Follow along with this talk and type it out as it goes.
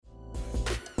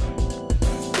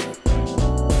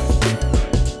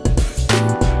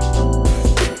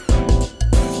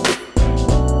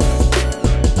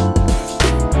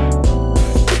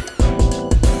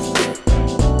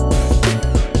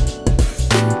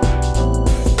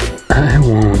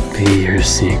your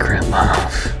secret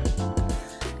love.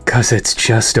 'Cause it's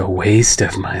just a waste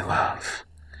of my love.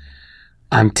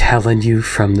 I'm telling you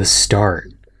from the start,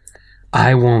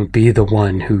 I won't be the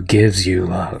one who gives you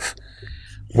love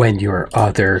when your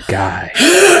other guy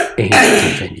ain't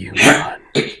giving you none.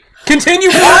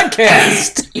 Continue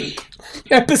podcast!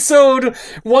 Episode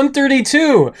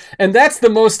 132. And that's the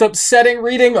most upsetting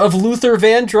reading of Luther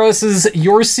Vandross's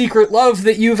Your Secret Love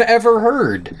that you've ever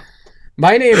heard.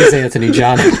 My name is Anthony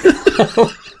Johnson.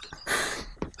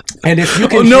 And if you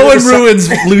can no one ruins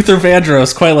Luther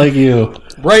Vandross quite like you.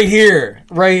 Right here,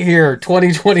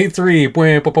 2023,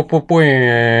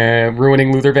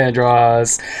 ruining Luther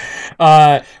Vandross.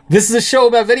 This is a show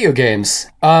about video games.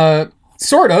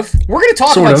 Sort of. We're going to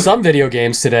talk about some video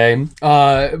games today,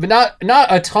 but not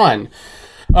a ton.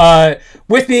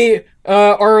 With me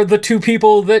are the two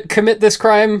people that commit this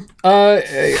crime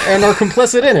and are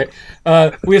complicit in it.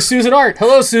 We have Susan Art.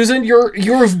 Hello, Susan.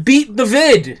 You've beat the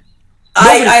vid.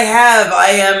 I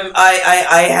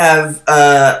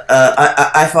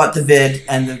fought the vid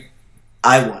and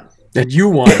I won. And you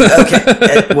won.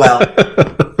 Okay.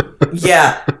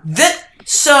 Yeah.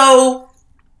 So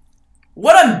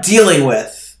what I'm dealing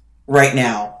with right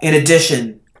now, in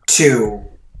addition to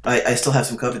I still have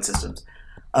some COVID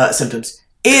symptoms,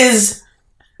 is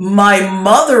my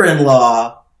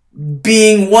mother-in-law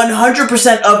being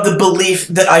 100% of the belief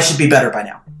that I should be better by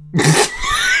now.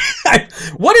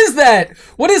 What is that?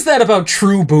 What is that about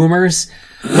true boomers?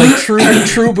 Like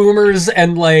true boomers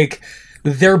and like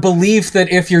their belief that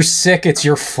if you're sick, it's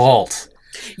your fault.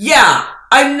 Yeah,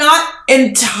 I'm not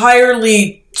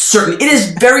entirely certain. It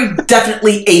is very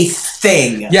definitely a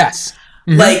thing. Yes.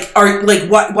 Mm-hmm.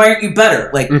 Why aren't you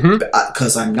better? Like,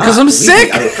 because I'm not. Because I'm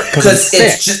sick. Because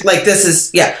it's just like this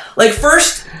is Like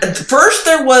first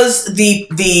there was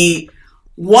the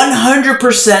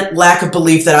 100% lack of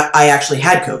belief that I actually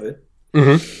had COVID.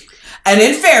 Mm-hmm. And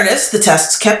in fairness, the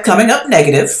tests kept coming up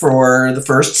negative for the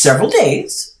first several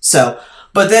days.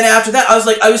 But then after that,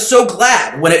 I was so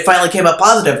glad when it finally came up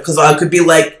positive because I could be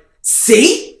like,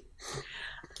 see?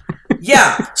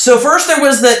 Yeah. So first there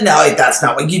was that, no, that's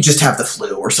not what, you just have the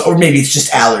flu or maybe it's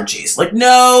just allergies. Like,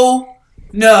 no.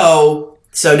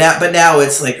 So now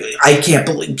it's like, I can't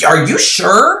believe, are you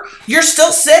sure you're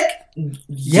still sick?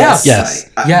 Yes. Yes,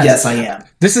 I am.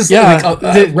 This is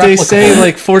they say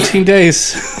like 14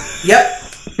 days. Yep.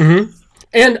 Mm-hmm.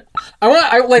 And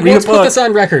let's put this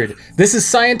on record. This is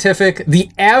scientific. The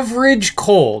average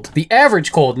cold,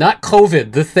 not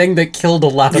COVID, the thing that killed a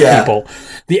lot of people.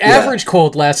 The average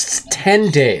cold lasts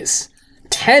 10 days.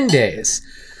 10 days.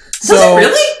 Does it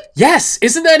really? Yes.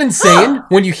 Isn't that insane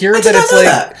when you hear that it's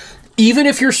like, even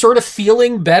if you're sort of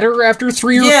feeling better after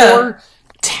 3 or 4,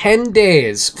 10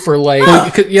 days for like...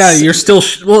 you're still...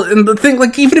 and the thing,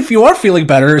 like, even if you are feeling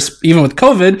better, even with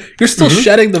COVID, you're still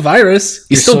shedding the virus.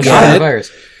 You're still got it. The virus.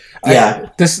 Yeah.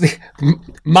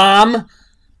 Mom,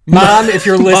 if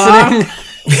you're listening,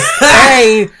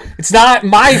 hey, it's not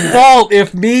my fault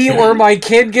if me or my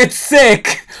kid gets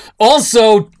sick.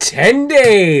 Also, 10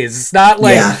 days. It's not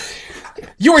like...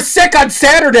 You were sick on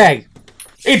Saturday.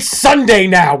 It's Sunday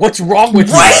now. What's wrong with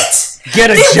you? Right?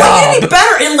 Get a job. It would be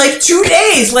better in like 2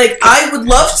 days. Like, I would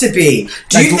love to be.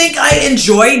 Do you think I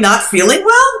enjoy not feeling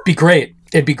well? Be great.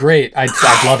 It'd be great. I'd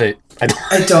love it. I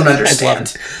don't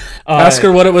understand. Ask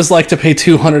her what it was like to pay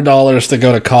 $200 to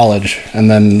go to college, and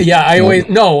then... Yeah,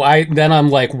 then I'm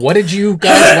like, what did you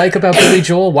guys like about Billy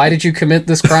Joel? Why did you commit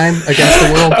this crime against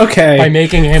the world? Okay. By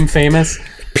making him famous?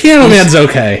 Piano Man's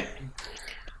okay.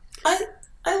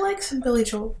 I like some Billy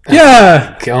Joel.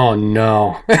 Yeah. Oh,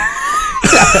 no. In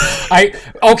we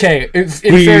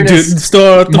fairness, didn't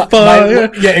start the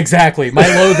fire. Yeah, exactly. My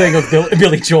loathing of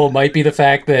Billy Joel might be the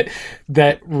fact that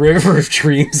River of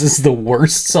Dreams is the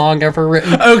worst song ever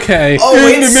written. Okay. Oh,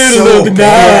 in the middle of the night.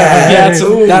 Yeah,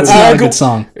 that's not a good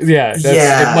song. Yeah,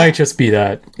 it might just be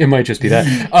that.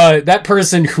 That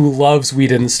person who loves We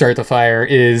Didn't Start the Fire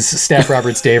is Staff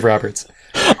Roberts, Dave Roberts.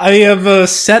 I have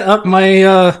set up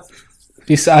my...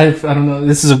 I don't know,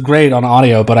 this is great on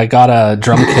audio, but I got a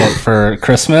drum kit for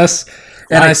Christmas,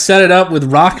 and I set it up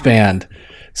with Rock Band,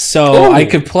 so I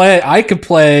could play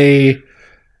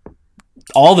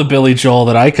all the Billy Joel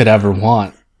that I could ever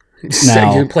want.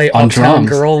 Now, you can play on Uptown drums.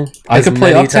 Girl. I could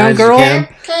play Uptown Girl.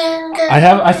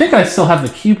 I think I still have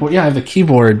the keyboard. Yeah, I have the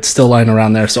keyboard still lying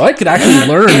around there, so I could actually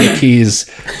learn the keys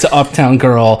to Uptown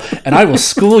Girl, and I will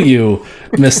school you,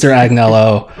 Mr.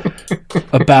 Agnello,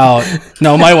 about...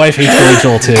 No, my wife hates Billy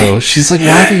Joel too. She's like,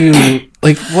 why do you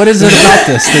Like, what is it about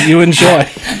this that you enjoy?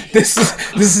 This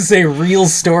is a real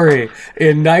story.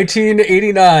 In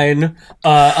 1989,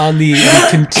 on the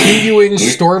continuing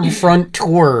Stormfront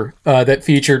tour that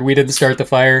featured We Didn't Start the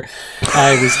Fire,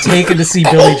 I was taken to see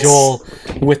Billy Joel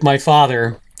with my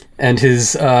father and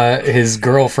his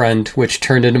girlfriend, which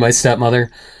turned into my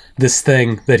stepmother, this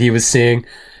thing that he was seeing.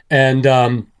 And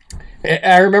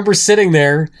I remember sitting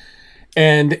there,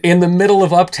 and in the middle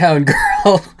of Uptown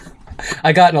Girl,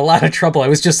 I got in a lot of trouble. I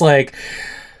was just like,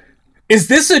 is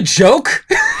this a joke?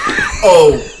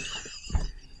 Oh.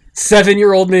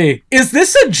 7-year-old me. Is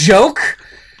this a joke?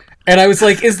 And I was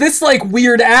like, is this like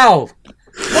Weird Al?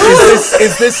 Is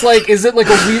he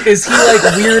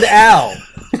like Weird Al?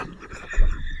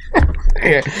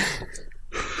 I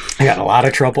got in a lot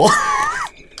of trouble.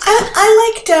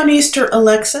 I like Downeaster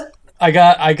Alexa. I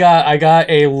got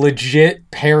a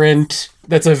legit parent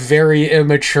that's a very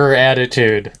immature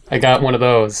attitude. I got one of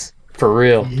those. For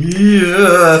real.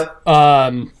 Yeah.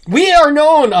 We are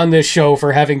known on this show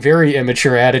for having very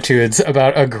immature attitudes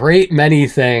about a great many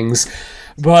things,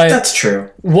 but that's true.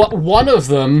 One of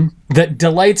them that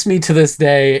delights me to this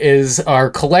day is our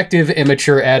collective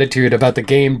immature attitude about the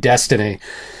game Destiny,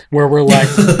 where we're like,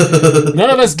 none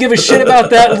of us give a shit about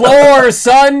that lore,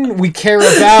 son. We care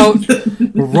about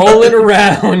rolling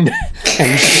around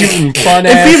and shooting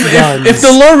fun-ass guns. If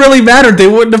the lore really mattered, they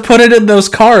wouldn't have put it in those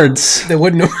cards. They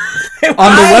wouldn't have.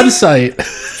 On the website.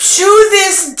 To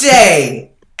this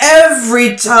day,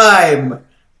 every time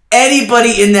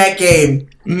anybody in that game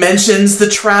mentions the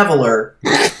Traveler,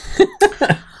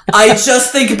 I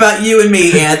just think about you and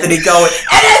me, Anthony, going,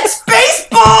 and then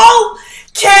Spaceball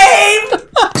came,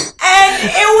 and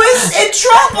it was in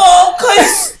trouble,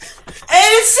 and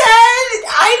it said,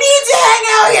 I need to hang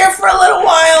out here for a little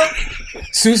while.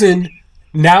 Susan,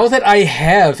 now that I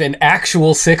have an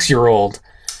actual 6-year-old,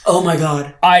 oh my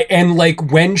god.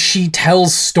 When she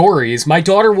tells stories, my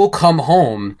daughter will come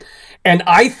home, and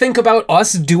I think about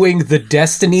us doing the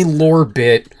Destiny lore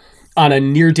bit on a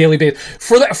near daily basis.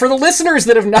 For the listeners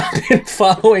that have not been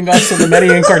following us in the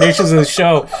many incarnations of the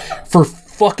show for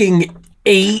fucking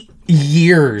 8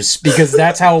 years, because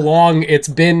that's how long it's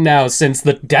been now since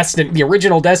the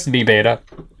original Destiny beta.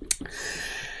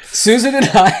 Susan and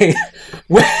I,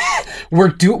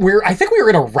 I think we were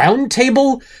in a round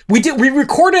table. We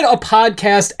recorded a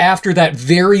podcast after that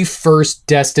very first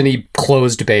Destiny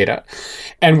closed beta,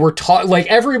 and we're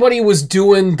everybody was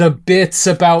doing the bits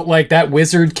about that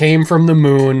wizard came from the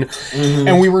moon,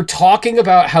 and we were talking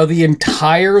about how the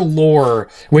entire lore,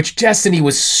 which Destiny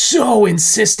was so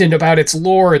insistent about its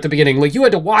lore at the beginning, you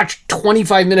had to watch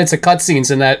 25 minutes of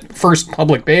cutscenes in that first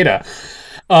public beta.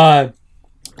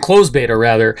 Closed beta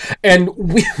rather, and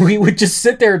we would just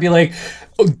sit there and be like,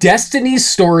 Destiny's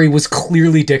story was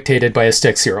clearly dictated by a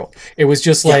 6-year-old. It was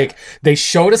just they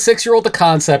showed a 6-year-old the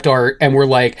concept art and we're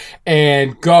like,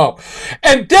 and go.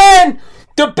 And then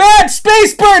the bad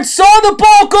space bird saw the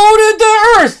ball go to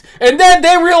the earth, and then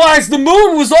they realized the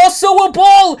moon was also a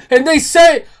ball, and they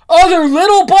sent other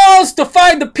little balls to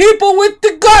find the people with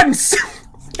the guns.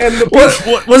 And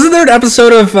wasn't there an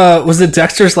episode of was it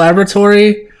Dexter's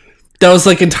Laboratory that was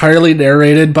entirely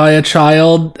narrated by a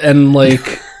child, and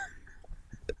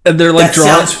and they're that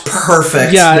drawing. Sounds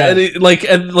perfect. Yeah, and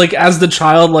as the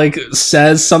child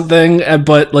says something,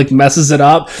 but messes it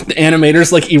up, the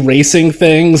animator's erasing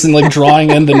things and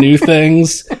drawing in the new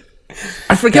things.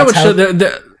 I forget what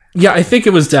show. Yeah, I think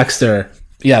it was Dexter.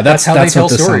 Yeah, that's how they tell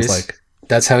what this stories. Sounds like.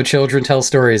 That's how children tell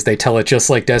stories. They tell it just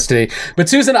like Destiny. But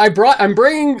Susan, I'm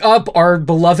bringing up our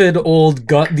beloved old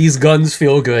These Guns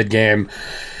Feel Good game,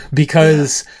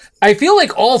 because I feel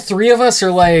like all three of us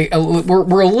are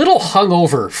we're a little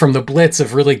hungover from the blitz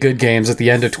of really good games at the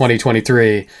end of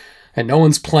 2023, and no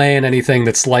one's playing anything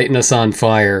that's lighting us on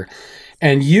fire.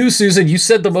 And you, Susan, you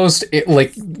said the most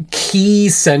key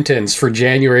sentence for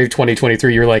January of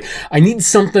 2023. You're like, I need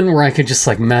something where I can just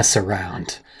mess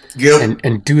around. Yep.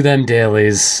 And do them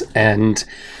dailies. And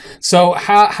so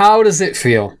how does it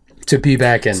feel to be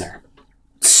back in there?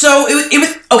 So it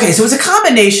was okay. So it was a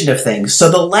combination of things. So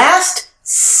the last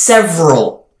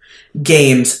several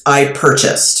games I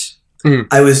purchased,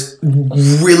 I was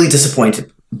really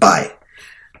disappointed by.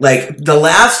 The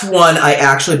last one I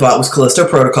actually bought was Callisto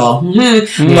Protocol.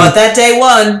 Bought that day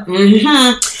one.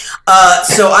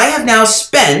 So I have now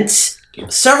spent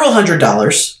several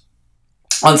 $100s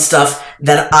on stuff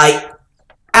that I,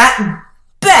 at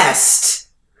best,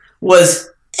 was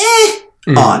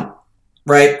on.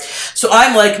 Right? So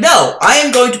I'm like, no, I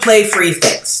am going to play free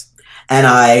things. And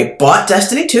I bought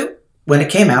Destiny 2 when it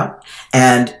came out,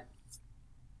 and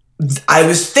I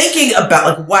was thinking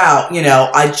about wow,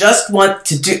 I just want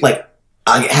to do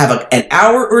I have an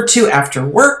hour or two after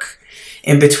work,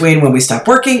 in between when we stop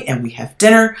working and we have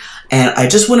dinner, and I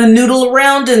just want to noodle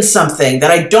around in something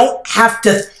that I don't have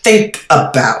to think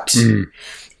about. Mm.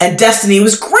 And Destiny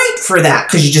was great for that,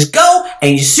 because you just go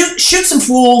and you shoot some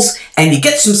fools and you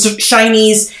get some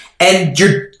shinies and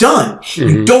you're done. Mm-hmm.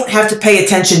 You don't have to pay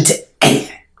attention to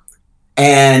anything.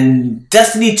 And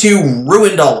Destiny 2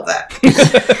 ruined all of that.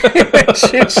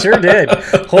 It sure did.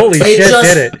 Holy shit,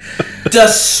 did it.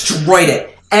 Destroyed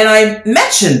it. And I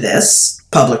mentioned this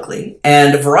publicly,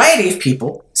 and a variety of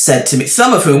people said to me,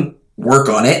 some of whom work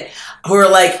on it, who are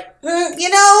like, you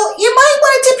might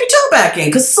want to dip your toe back in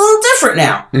because it's a little different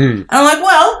now. Mm. And I'm like,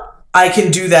 well, I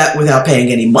can do that without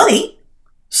paying any money,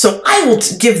 so I will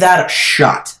give that a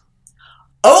shot.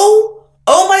 Oh,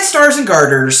 my stars and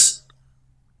garters.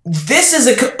 This is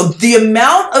the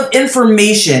amount of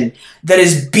information that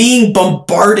is being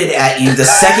bombarded at you the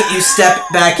second you step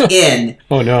back in.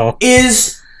 Oh no.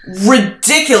 Is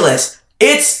ridiculous.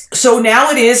 So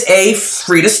now it is a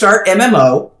free to start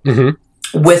MMO. Mm-hmm.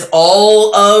 With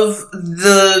all of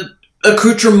the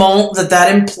accoutrement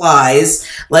that implies.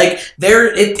 Like,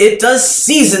 it does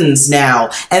seasons now,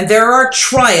 and there are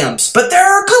triumphs, but there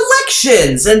are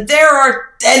collections, and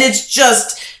it's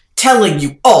just telling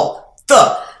you all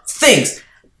the things.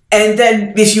 And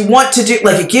then if you want to do,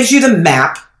 like, it gives you the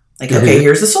map, like, okay,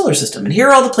 here's the solar system, and here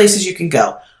are all the places you can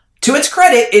go. To its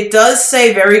credit, it does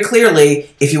say very clearly,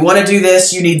 if you want to do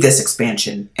this, you need this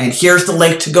expansion, and here's the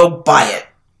link to go buy it.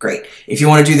 Great. If you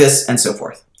want to do this, and so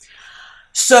forth.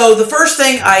 So the first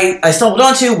thing I stumbled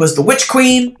onto was the Witch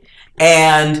Queen,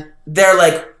 and they're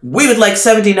like, we would like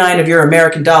 79 of your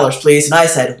American dollars, please. And I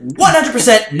said,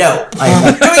 100% no. I am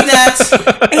not doing that.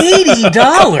 $80?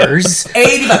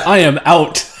 $80. I am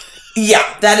out. Yeah,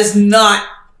 that is not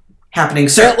happening,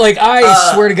 sir. Like,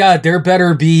 I swear to God, there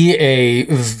better be a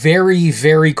very,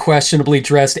 very questionably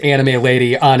dressed anime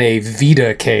lady on a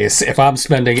Vita case if I'm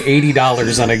spending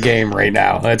 $80 on a game right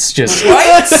now. That's just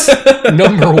right?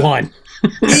 number one.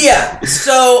 Yeah.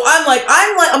 So I'm like,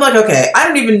 okay, I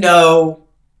don't even know.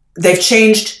 They've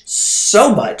changed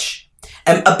so much.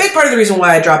 And a big part of the reason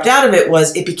why I dropped out of it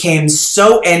was it became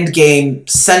so endgame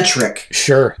centric.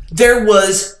 Sure. There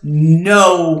was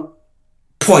no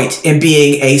point in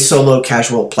being a solo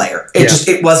casual player.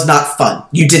 It was not fun.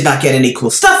 You did not get any cool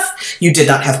stuff. You did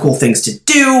not have cool things to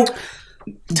do.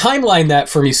 Timeline that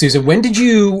for me, Susan. When did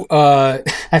you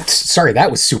sorry, that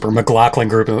was super McLaughlin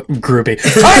groupie.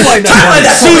 Timeline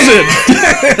that Susan.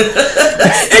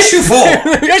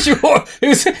 Issue 4. It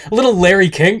was a little Larry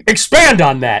King. Expand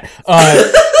on that.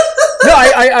 No,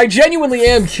 I genuinely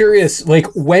am curious, like,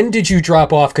 when did you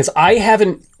drop off? Because I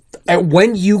haven't.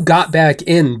 When you got back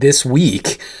in this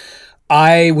week,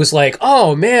 I was like,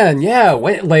 oh man, yeah.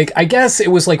 I guess it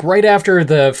was like right after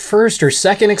the first or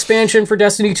second expansion for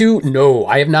Destiny 2. No,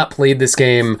 I have not played this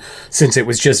game since it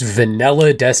was just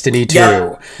vanilla Destiny 2.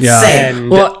 Yeah.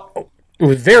 Same. And it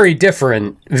was very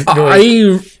different.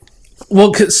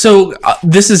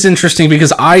 This is interesting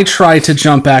because I tried to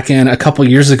jump back in a couple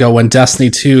years ago when Destiny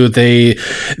 2,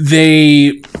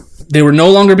 they were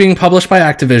no longer being published by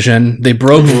Activision. They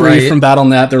broke free from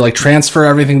Battle.net. They're like, transfer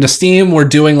everything to Steam. We're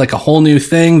doing like a whole new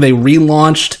thing. They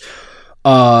relaunched,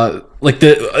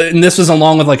 and this was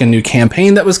along with like a new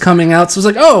campaign that was coming out. So it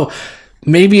was like, oh,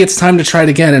 maybe it's time to try it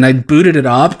again. And I booted it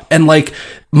up, and like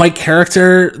my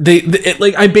character,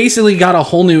 I basically got a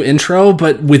whole new intro,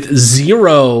 but with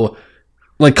zero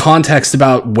like context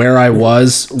about where I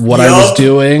was, what I was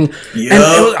doing. Yep.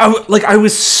 And I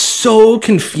was so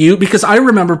confused because I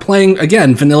remember playing,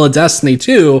 again, vanilla Destiny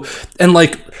 2, and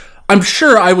like, I'm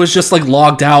sure I was just like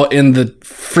logged out in the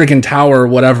friggin' tower,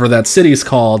 whatever that city's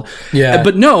called. Yeah.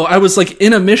 But no, I was like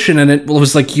in a mission, and it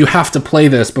was like, you have to play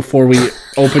this before we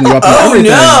open you up and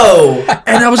everything. Oh no!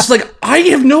 And I was like, I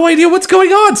have no idea what's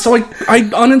going on. So I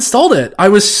uninstalled it. I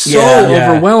was so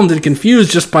overwhelmed and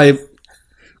confused just by...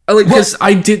 because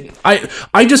I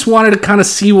just wanted to kind of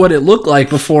see what it looked like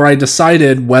before I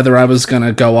decided whether I was going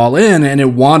to go all in, and it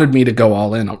wanted me to go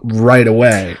all in right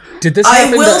away. Did this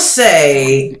I will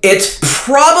say it's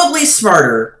probably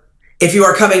smarter if you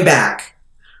are coming back.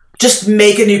 Just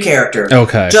make a new character.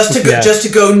 Okay. Just to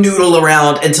go noodle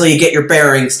around until you get your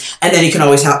bearings, and then you can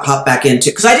always hop back into.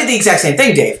 Because I did the exact same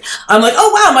thing, Dave. I'm like,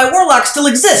 oh wow, my warlock still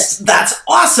exists. That's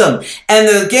awesome. And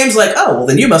the game's like, oh well,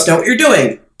 then you must know what you're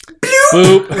doing.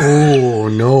 Boop. Oh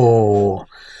no.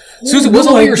 Susan, was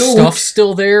all your stuff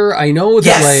still there? I know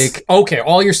that,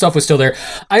 all your stuff was still there.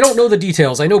 I don't know the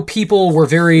details. I know people were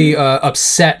very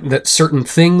upset that certain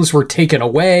things were taken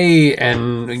away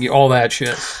and all that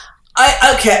shit.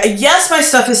 Yes, my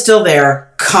stuff is still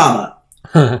there, comma.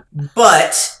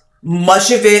 But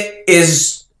much of it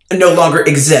is no longer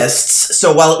exists.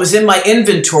 So while it was in my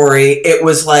inventory, it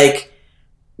was like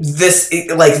this,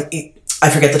 like, I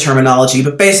forget the terminology,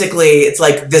 but basically it's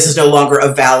like, this is no longer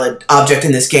a valid object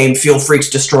in this game. Feel free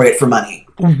to destroy it for money.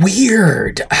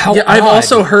 Weird. How Yeah, I've odd.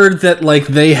 also heard that like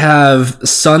they have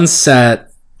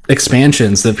sunset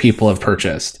expansions that people have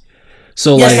purchased.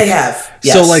 So Yes, like they have.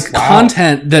 Yes. So like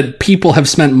content that people have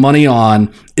spent money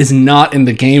on is not in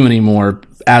the game anymore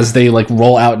as they like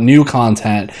roll out new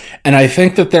content. And I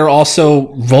think that they're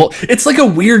also it's like a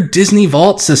weird Disney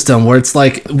Vault system where it's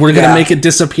like we're going to make it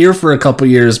disappear for a couple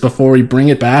years before we bring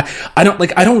it back. I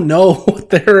don't know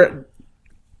what their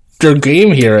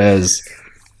game here is.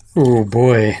 Oh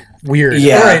boy, weird.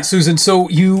 Yeah. All right, Susan. So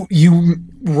you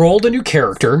rolled a new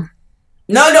character.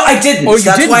 No, I didn't. Oh, you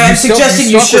That's didn't? why I'm You suggesting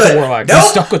stuck you with should. the Warlock. You Nope.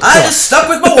 stuck with I the- just stuck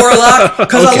with my Warlock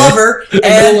because I love her,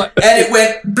 and it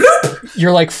went bloop.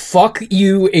 You're like, fuck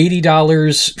you,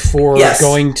 $80 for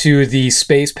going to the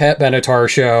Space Pet Benatar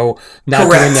show. Not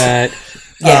Correct. doing that.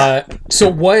 Yeah. So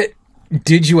what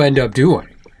did you end up doing?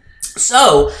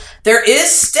 So there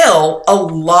is still a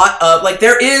lot of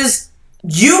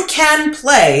you can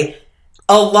play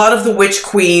a lot of the Witch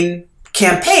Queen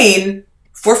campaign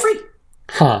for free.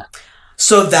 Huh.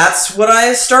 So that's what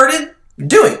I started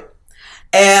doing.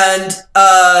 And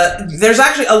there's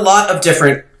actually a lot of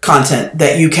different content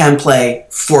that you can play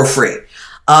for free.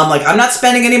 I'm not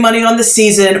spending any money on the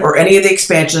season or any of the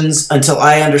expansions until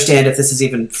I understand if this is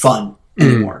even fun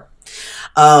anymore.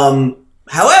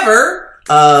 However,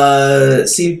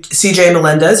 CJ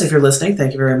Melendez, if you're listening,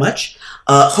 thank you very much,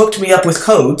 hooked me up with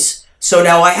codes. So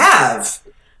now I have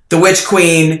the Witch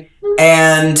Queen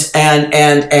and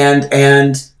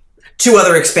 2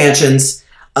 other expansions.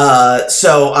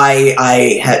 So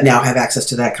I now have access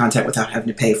to that content without having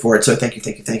to pay for it. So thank you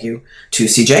to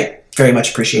CJ. Very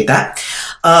much appreciate that.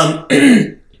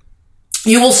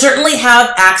 You will certainly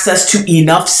have access to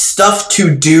enough stuff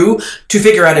to do to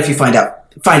figure out if you find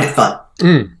it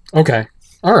fun. Okay.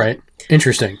 All right.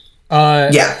 Interesting.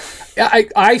 Yeah.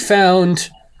 I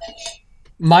found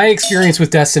my experience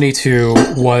with Destiny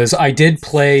 2 was I did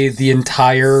play the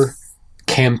entire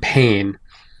campaign.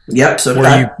 Yep, so did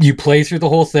where you play through the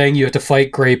whole thing, you have to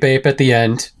fight Grape Ape at the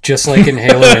end, just like in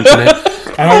Halo Infinite.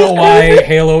 I don't know why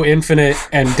Halo Infinite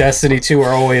and Destiny 2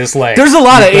 are always like... There's a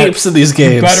lot of apes in these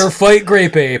games. You better fight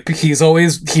Grape Ape. He's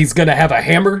gonna have a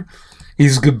hammer.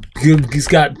 He's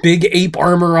got big ape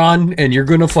armor on, and you're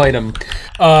gonna fight him.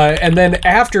 And then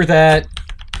after that,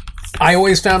 I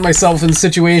always found myself in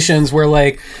situations where,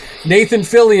 like, Nathan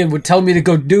Fillion would tell me to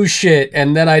go do shit,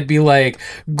 and then I'd be like,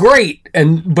 great,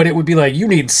 but it would be like, you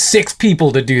need 6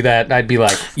 people to do that, and I'd be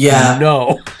like, yeah,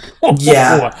 no.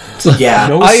 Yeah.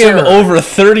 No, I sir. am over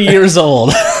 30 years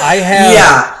old. I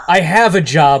have a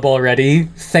job already.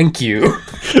 Thank you.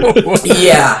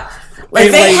 Yeah.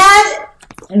 They had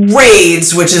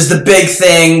raids, which is the big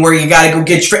thing where you gotta go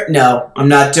get no, I'm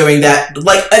not doing that.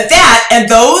 That and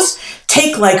those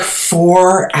take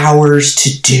 4 hours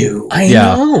to do. I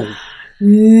know.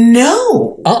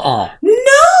 No.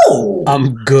 No.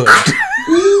 I'm good.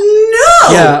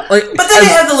 No. Yeah, but then they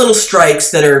have the little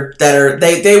strikes that are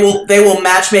they will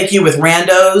match make you with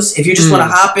randos if you just want to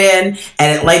hop in,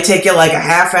 and it might take you a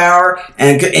half hour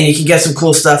and you can get some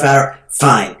cool stuff out.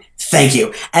 Fine. Thank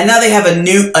you. And now they have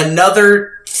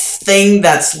another thing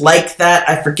that's like that.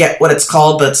 I forget what it's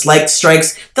called, but it's like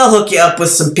strikes. They'll hook you up with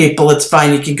some people. It's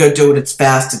fine. You can go do it. It's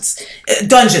fast. It's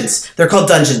dungeons. They're called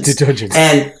dungeons. The dungeons.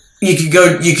 And you could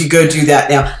go do that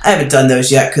now. I haven't done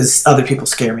those yet because other people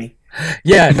scare me.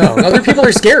 Yeah, no, other people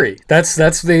are scary. That's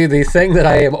the thing that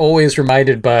I am always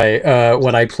reminded by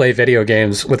when I play video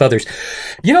games with others.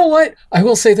 You know what? I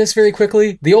will say this very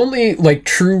quickly. The only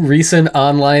true recent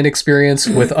online experience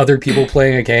with other people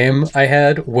playing a game I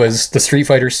had was the Street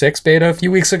Fighter 6 beta a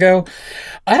few weeks ago.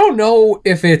 I don't know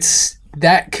if it's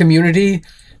that community.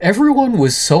 Everyone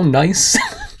was so nice.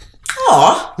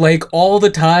 Aw. All the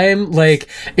time.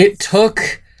 It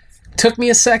took me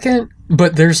a second,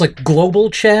 but there's global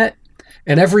chat.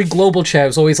 And every global chat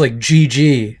was always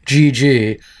GG,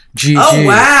 GG, GG. Oh,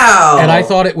 wow. And I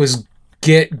thought it was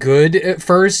get good at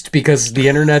first because the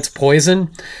internet's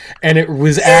poison. And it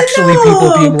was actually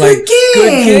people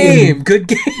being good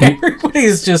game.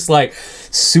 Everybody's just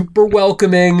super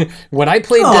welcoming. When I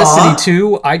played Destiny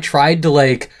 2, I tried to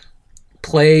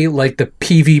play the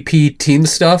PvP team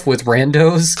stuff with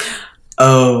randos.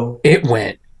 Oh. It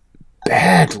went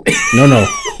badly. No.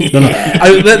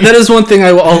 That is one thing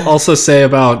I will also say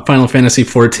about Final Fantasy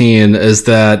XIV is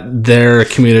that their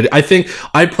community. I think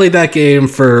I played that game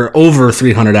for over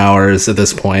 300 hours at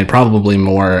this point, probably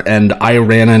more, and I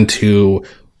ran into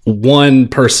one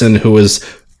person who was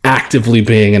actively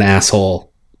being an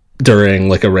asshole during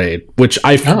like a raid, which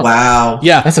Wow.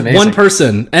 Yeah, that's amazing. One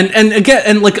person, and again,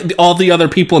 and like all the other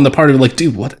people in the party were like,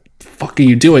 dude, what the fuck are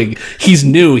you doing? He's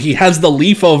new. He has the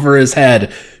leaf over his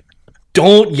head.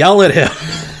 Don't yell at him.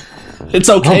 It's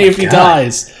okay if he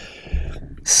dies.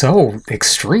 So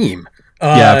extreme.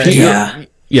 Yeah. And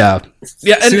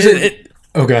Susan,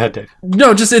 go ahead, Dave.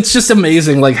 no, it's just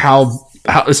amazing, like how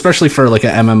especially for like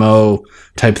an MMO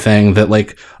type thing, that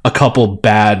like a couple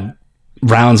bad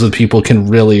rounds with people can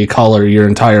really color your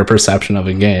entire perception of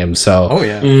a game. So, Oh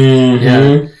yeah,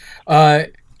 Mhm. yeah.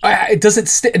 Does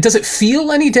it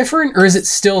feel any different, or is it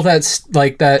still that's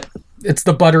like that? It's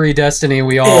the buttery Destiny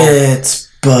we all. It's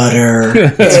butter.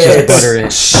 It's just buttery.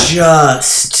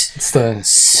 Just It's the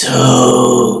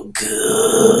so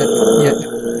good.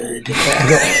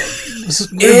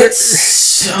 It's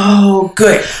so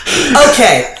good.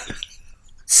 Okay.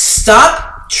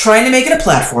 Stop trying to make it a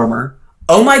platformer.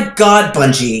 Oh my god,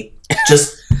 Bungie.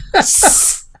 Just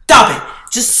stop it.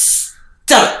 Just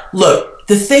stop it. Look,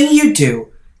 the thing you do,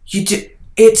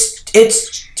 it's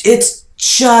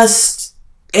just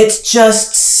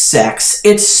sex.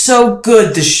 It's so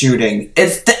good, the shooting.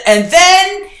 And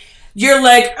then you're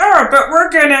like, oh, but we're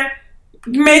gonna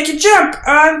make you jump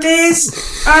on these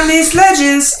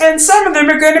ledges, and some of them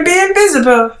are gonna be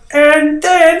invisible. And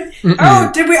then,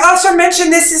 oh, did we also mention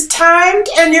this is timed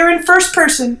and you're in first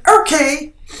person?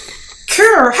 Okay,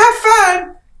 cool, have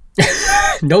fun.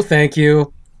 no, thank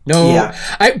you. No, Yeah.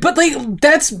 I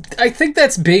think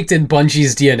that's baked in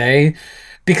Bungie's DNA.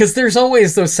 Because there's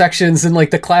always those sections in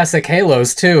like the classic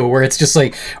Halos too, where it's just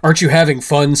like, aren't you having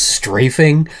fun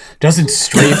strafing? Doesn't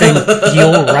strafing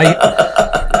feel right?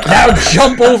 Now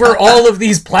jump over all of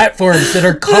these platforms that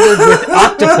are covered with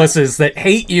octopuses that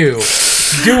hate you.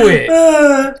 Do it.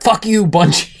 Fuck you,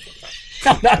 Bungie.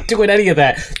 I'm not doing any of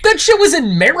that. That shit was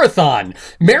in Marathon.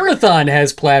 Marathon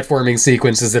has platforming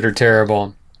sequences that are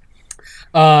terrible.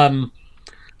 I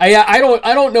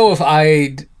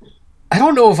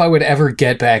don't know if I would ever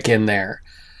get back in there.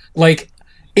 Like,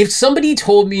 if somebody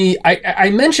told me, I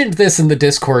mentioned this in the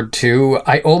Discord too,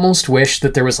 I almost wish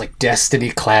that there was like Destiny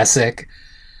Classic,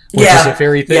 which is a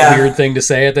very weird thing to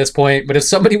say at this point. But if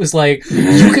somebody was like,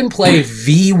 you can play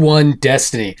V1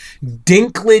 Destiny,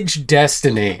 Dinklage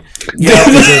Destiny.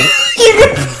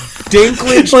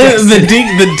 Dinklage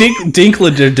the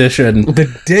Dinklage edition. The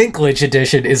Dinklage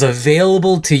edition is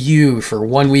available to you for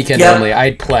one weekend only.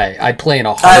 I'd play in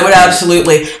a heartbeat. I would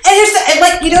absolutely. And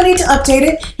like, you don't need to update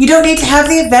it. You don't need to have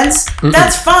the events.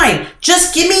 That's fine.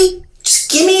 Just give me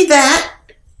that,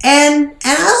 and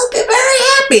I'll be very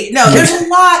happy. No, there's a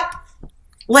lot.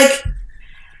 Like,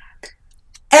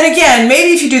 and again,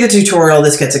 maybe if you do the tutorial,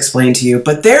 this gets explained to you.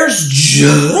 But there's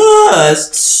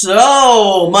just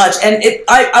so much, and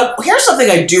here's something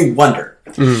I do wonder,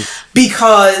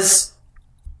 because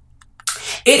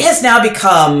it has now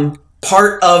become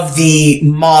part of the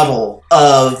model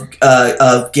of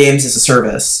games as a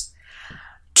service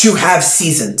to have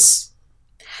seasons.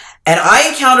 And I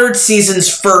encountered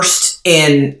seasons first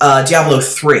in Diablo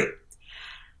 3.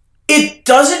 It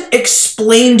doesn't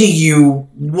explain to you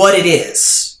what it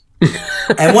is.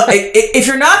 And if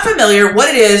you're not familiar, what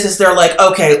it is they're like,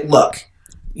 okay, look,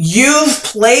 you've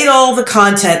played all the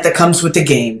content that comes with the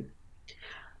game.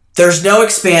 There's no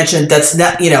expansion. That's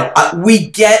not, we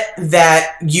get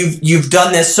that you've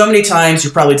done this so many times.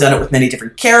 You've probably done it with many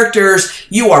different characters.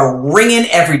 You are wringing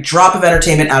every drop of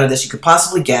entertainment out of this you could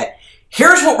possibly get.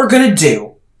 Here's what we're going to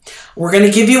do. We're going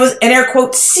to give you an air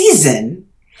quote season.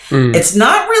 It's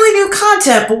not really new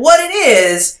content, but what it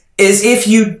is if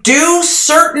you do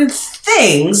certain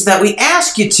things that we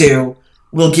ask you to,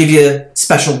 we'll give you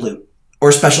special loot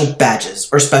or special badges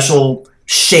or special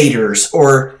shaders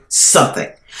or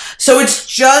something. So it's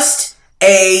just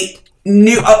a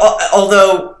new,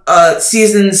 although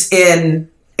seasons in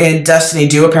Destiny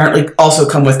do apparently also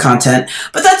come with content,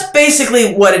 but that's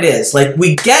basically what it is. Like,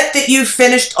 we get that you've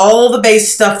finished all the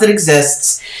base stuff that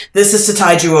exists. This is to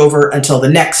tide you over until the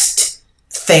next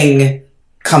thing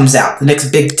comes out, the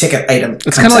next big ticket item.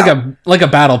 It's kind of like a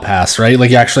battle pass, right? Like,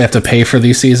 you actually have to pay for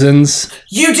these seasons.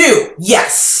 You do,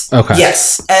 yes. Okay.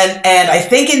 Yes, and I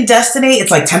think in Destiny it's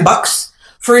like $10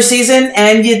 for a season,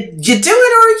 and you do it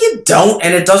or you don't,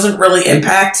 and it doesn't really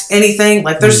impact anything.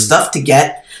 Like, there's stuff to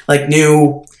get, like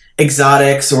new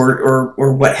exotics or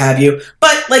what have you.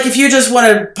 But like, if you just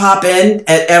want to pop in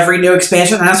at every new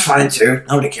expansion, that's fine too.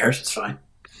 Nobody cares. It's fine.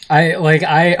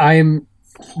 I'm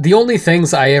the only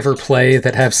things I ever play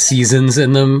that have seasons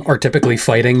in them are typically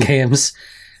fighting games.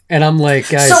 And I'm like,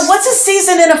 guys, so what's a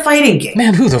season in a fighting game?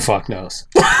 Man, who the fuck knows?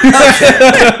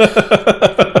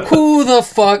 Who the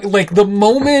fuck? Like, the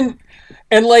moment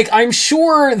And like, I'm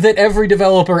sure that every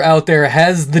developer out there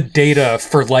has the data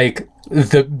for like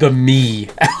the me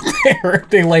out there.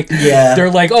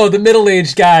 They're like, oh, the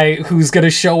middle-aged guy who's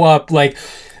gonna show up. Like,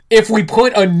 if we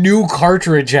put a new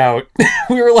cartridge out,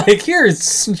 we were like,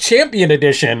 here's Champion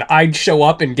Edition, I'd show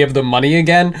up and give them money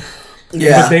again.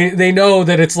 Yeah. But they know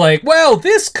that it's like, well,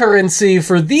 this currency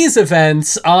for these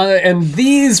events and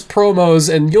these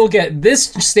promos, and you'll get this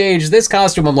stage, this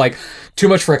costume. I'm like, too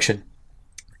much friction.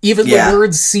 Even the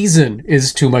word season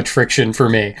is too much friction for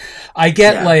me. I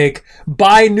get like,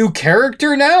 buy new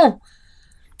character now?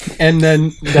 And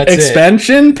then that's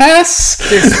Expansion pass?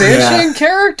 Expansion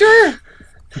character?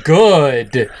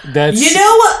 Good. That's... You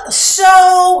know what?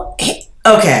 So,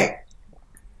 okay.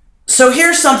 So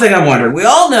here's something I wonder. We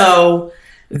all know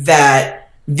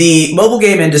that the mobile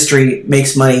game industry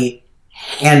makes money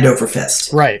hand over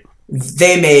fist. Right.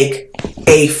 They make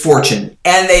a fortune.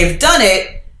 And they've done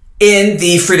it in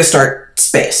the free-to-start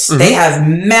space. Mm-hmm. They have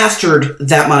mastered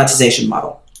that monetization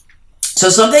model. So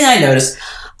something I noticed,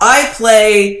 I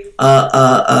play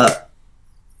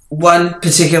one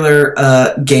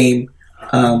particular game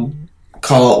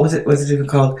called, what's it even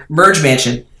called? Merge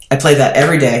Mansion. I play that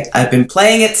every day. I've been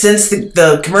playing it since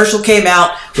the commercial came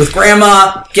out with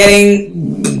Grandma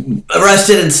getting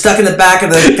arrested and stuck in the back of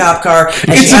the cop car.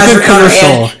 And she has her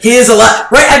commercial. He is alive.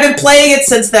 Right, I've been playing it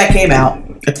since that came out.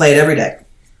 I play it every day.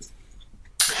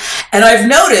 And I've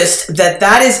noticed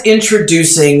that is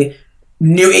introducing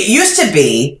new... It used to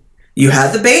be you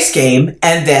had the base game,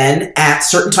 and then at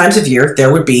certain times of year,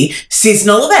 there would be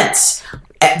seasonal events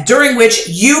during which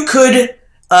you could...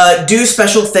 do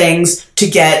special things to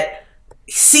get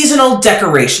seasonal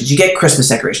decorations. You get Christmas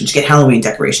decorations, you get Halloween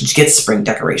decorations, you get spring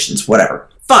decorations, whatever.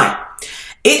 Fine.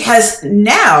 It has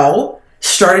now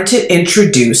started to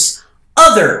introduce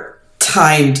other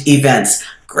timed events.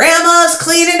 Grandma's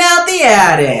cleaning out the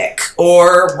attic,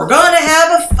 or we're going to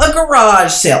have a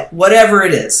garage sale, whatever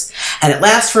it is. And it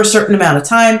lasts for a certain amount of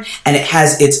time, and it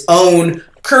has its own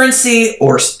currency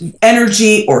or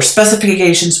energy or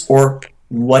specifications or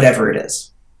whatever it is.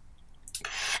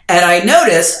 And I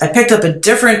noticed I picked up a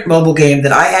different mobile game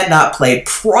that I had not played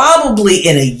probably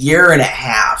in a year and a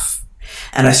half.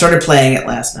 And I started playing it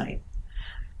last night.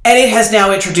 And it has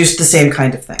now introduced the same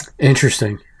kind of thing.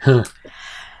 Interesting. Huh.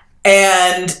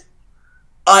 And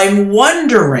I'm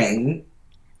wondering,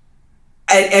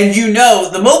 and you know,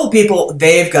 the mobile people,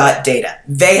 they've got data.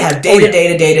 They have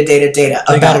data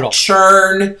about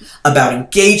churn, about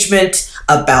engagement,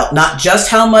 about not just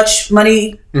how much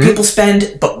money people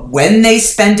spend, but when they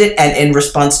spend it and in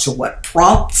response to what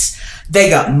prompts. They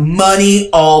got money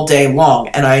all day long.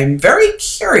 And I'm very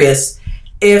curious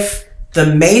if the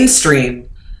mainstream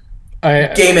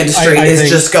game industry is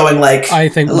just going like, I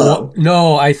think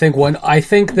hello. I think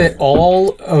that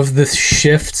all of the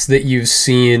shifts that you've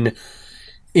seen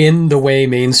in the way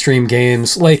mainstream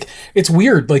games, like, it's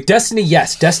weird. Like, Destiny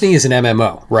is an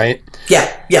MMO, right?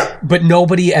 Yeah. But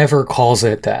nobody ever calls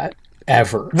it that,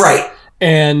 ever. Right.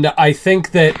 And I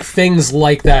think that things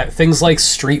like that, things like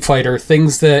Street Fighter,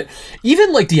 things that,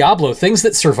 even like Diablo, things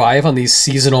that survive on these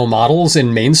seasonal models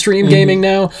in mainstream gaming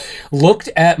now, looked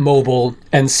at mobile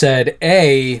and said,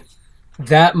 A,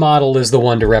 that model is the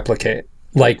one to replicate.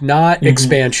 Like, not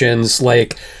expansions,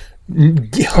 like...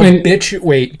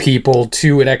 habituate people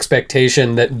to an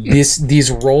expectation that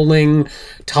these rolling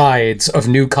tides of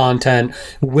new content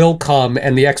will come,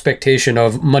 and the expectation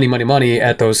of money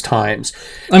at those times.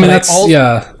 I mean, that's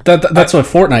what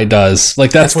Fortnite does.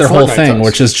 Like, that's their whole thing,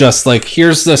 which is just like,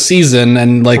 here's the season,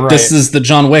 and like, this is the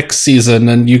John Wick season,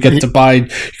 and you get to buy, you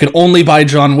can only buy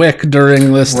John Wick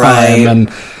during this time.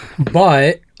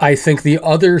 But I think the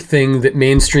other thing that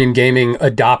mainstream gaming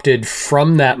adopted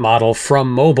from that model,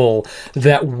 from mobile,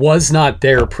 that was not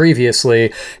there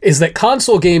previously, is that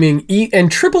console gaming and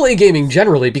AAA gaming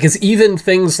generally, because even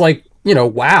things like,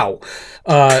 WoW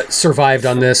survived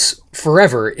on this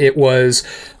forever. It was,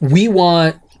 we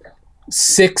want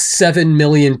 6-7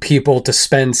 million people to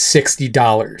spend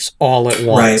 $60 all at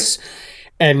once. Right.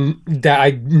 And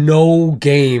that no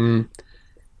game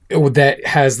that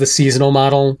has the seasonal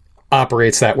model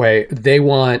operates that way. They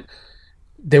want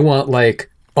like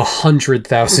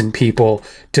 100,000 people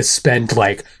to spend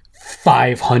like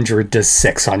 $500 to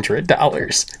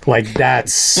 $600. Like,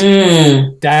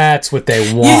 that's what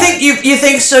they want. You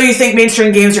think so? You think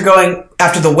mainstream games are going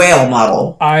after the whale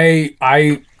model? I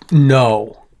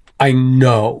know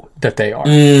that they are.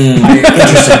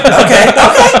 Interesting. Okay.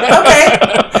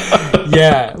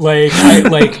 Yeah, like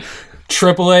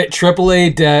AAA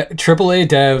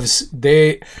devs,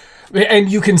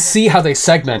 And you can see how they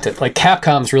segment it. Like,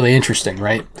 Capcom's really interesting,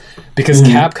 right? Because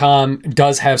Capcom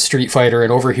does have Street Fighter,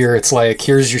 and over here it's like,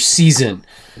 here's your season.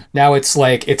 Now it's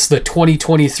like, it's the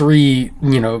 2023,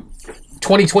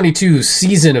 2022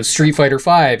 season of Street Fighter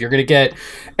V. You're going to get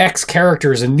X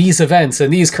characters and these events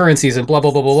and these currencies and blah,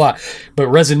 blah, blah, blah, blah. But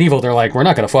Resident Evil, they're like, we're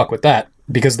not going to fuck with that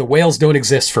because the whales don't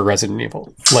exist for Resident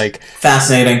Evil. Like,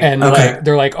 fascinating. And okay.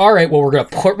 they're like, all right, well, we're going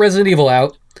to put Resident Evil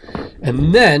out.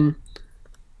 And then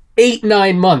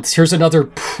 8-9 months, here's another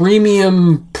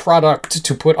premium product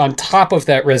to put on top of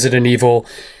that Resident Evil.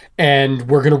 And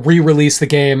we're going to re-release the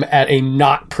game at a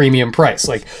not premium price.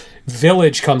 Like,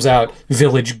 Village comes out,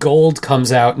 Village Gold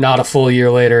comes out not a full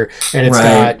year later, and it's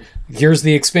got, here's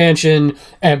the expansion,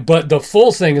 but the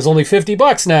full thing is only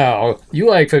 $50 now. You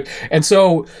like it. And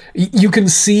so you can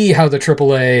see how the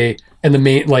AAA and the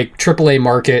main, like, AAA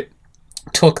market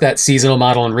took that seasonal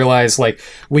model and realized, like,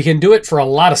 we can do it for a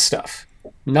lot of stuff,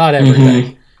 not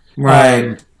everything.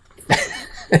 Right.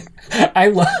 I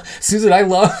love, Susan, I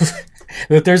love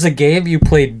that there's a game you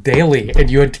played daily and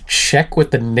you had to check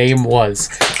what the name was.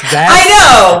 I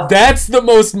know! That's the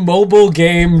most mobile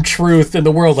game truth in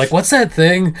the world. Like, what's that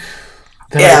thing?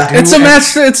 It's a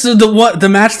match. It's the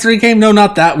match 3 game. No,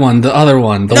 not that one. The other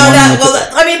one.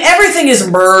 I mean, everything is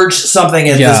merged something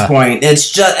at this point. It's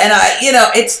just, and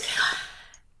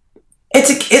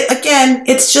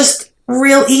it's just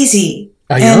real easy.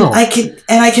 I know. I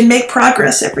can make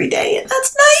progress every day, and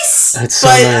that's nice. That's so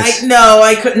nice.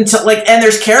 I couldn't and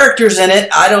there's characters in it.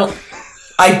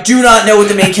 I do not know what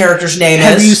the main character's name is.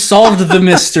 Have you solved the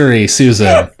mystery,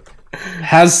 Susan?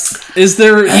 Is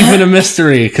there even a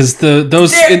mystery? Because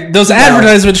those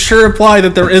advertisements sure imply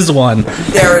that there is one.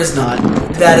 There is not.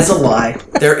 That is a lie.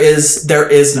 There is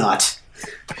not.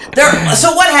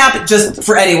 So what happened? Just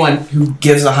for anyone who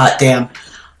gives a hot damn,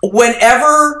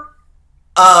 whenever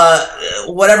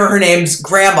whatever her name's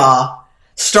grandma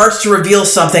starts to reveal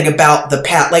something about the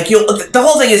path, like the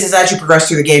whole thing is as you progress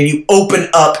through the game, you open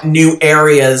up new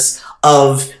areas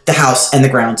of the house and the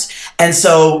grounds, and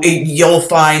so you'll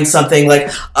find something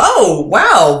like, oh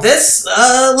wow, this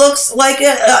looks like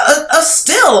a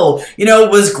still.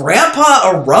 Was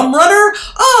Grandpa a rum runner?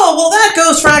 Oh well, that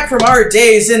goes back from our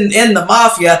days in the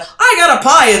mafia. I got a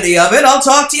pie in the oven. I'll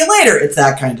talk to you later. It's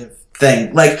that kind of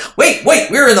thing. Like, wait,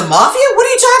 we're in the mafia? What are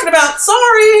you talking about?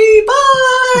 Sorry,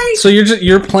 bye. So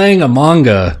you're playing a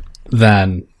manga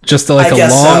then, just a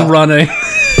long running.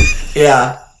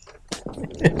 Yeah.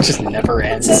 It just never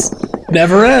ends.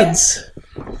 Never ends.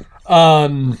 Oh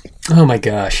my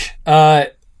gosh.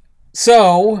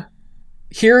 So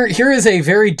here is a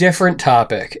very different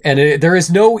topic, and there is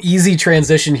no easy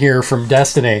transition here from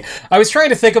Destiny. I was trying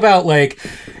to think about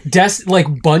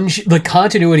Bungie. The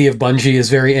continuity of Bungie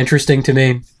is very interesting to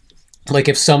me. Like,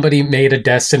 if somebody made a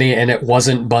Destiny and it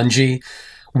wasn't Bungie,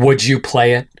 would you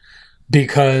play it?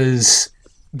 Because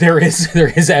there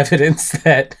is evidence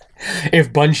that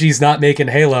if Bungie's not making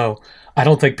Halo, I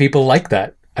don't think people like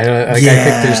that.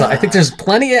 I think there's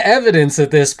plenty of evidence at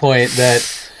this point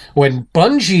that when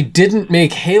Bungie didn't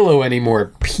make Halo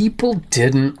anymore, people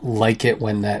didn't like it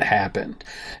when that happened.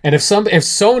 And if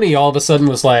Sony all of a sudden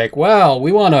was like, well,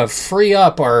 we want to free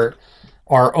up our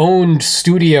own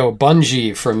studio,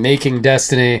 Bungie, from making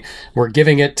Destiny, we're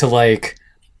giving it to, like,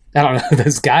 I don't know,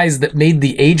 those guys that made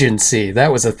the Agency.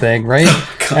 That was a thing, right?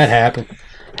 That happened.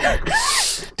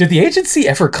 Did the Agency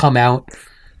ever come out?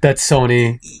 That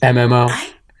Sony MMO? I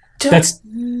don't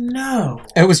know.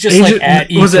 It was just at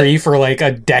E3 for like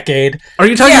a decade. Are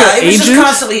you talking about Agent? It was just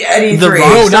constantly at E3.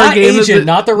 No, not Agent,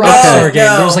 not the Rockstar game.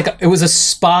 There was it was a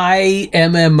spy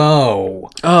MMO.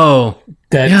 Oh.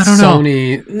 That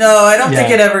Sony... No, I don't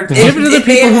think it ever... Give it to the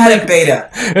people who had a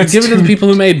beta. Give it to the people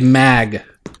who made MAG.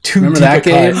 Remember that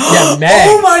game? Yeah, Mag.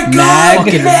 Oh my god,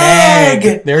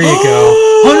 Mag. There you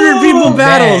go. 100 people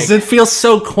battles. It feels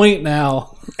so quaint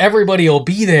now. Everybody will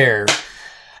be there.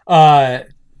 Yeah,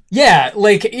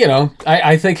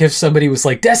 I think if somebody was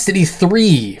like, Destiny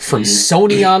 3 from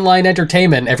Sony Online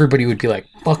Entertainment, everybody would be like,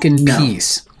 fucking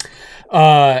peace.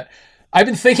 I've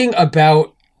been thinking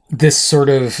about this sort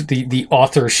of the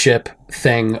authorship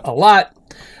thing a lot.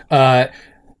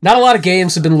 Not a lot of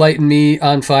games have been lighting me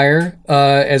on fire,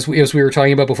 as we were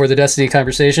talking about before the Destiny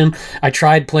conversation. I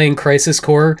tried playing Crisis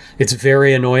Core. It's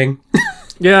very annoying.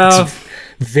 Yeah. It's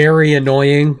very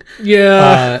annoying.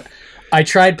 Yeah. I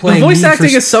tried playing... The voice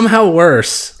acting is somehow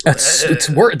worse. It's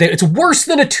worse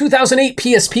than a 2008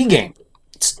 PSP game.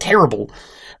 It's terrible.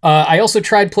 I also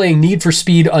tried playing Need for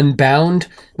Speed Unbound,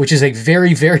 which is a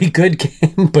very, very good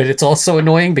game, but it's also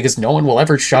annoying because no one will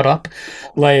ever shut up.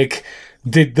 Like...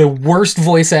 The worst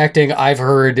voice acting I've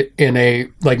heard in a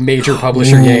major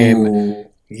publisher game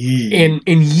in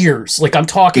years. Like I'm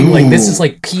talking like this is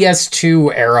like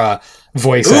PS2 era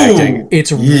voice acting.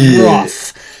 It's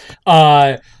rough.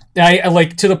 I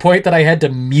like to the point that I had to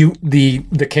mute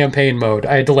the campaign mode.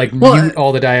 I had to like mute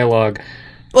all the dialogue.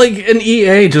 Like an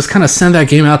EA just kind of sent that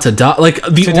game out to die. Like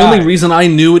the only reason I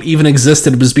knew it even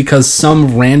existed was because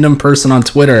some random person on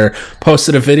Twitter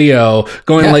posted a video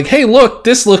going like, "Hey, look,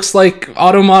 this looks like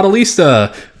Auto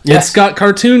Modelista. Yes. It's got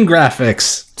cartoon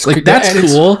graphics. It's like that's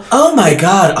cool." Oh my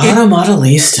god, Auto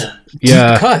Modelista.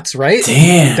 Deep cuts, right?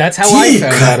 Damn, that's how I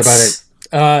found out about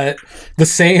it.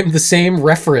 The same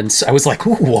reference. I was like,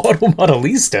 "Ooh, Auto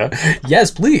Modelista, yes,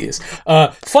 please."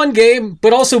 Fun game,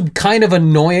 but also kind of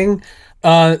annoying.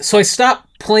 So I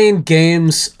stopped playing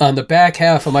games on the back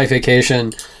half of my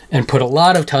vacation and put a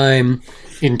lot of time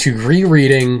into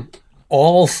rereading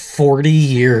all 40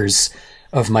 years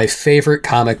of my favorite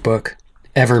comic book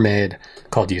ever made,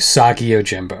 called Usagi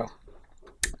Yojimbo.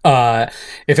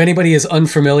 If anybody is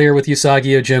unfamiliar with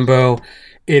Usagi Yojimbo,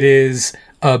 it is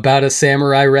about a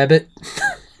samurai rabbit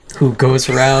who goes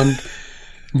around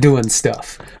doing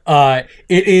stuff.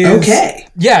 It is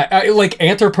like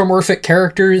anthropomorphic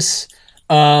characters.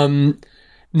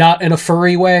 Not in a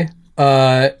furry way,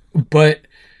 but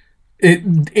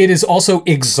it is also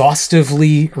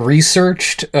exhaustively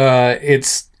researched. I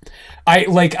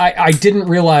didn't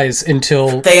realize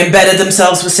until they embedded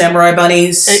themselves with samurai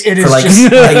bunnies for like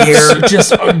just a year.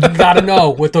 Just gotta know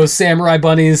what those samurai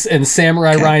bunnies and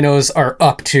samurai rhinos are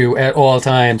up to at all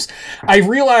times. I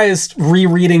realized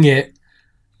rereading it.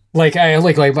 Like I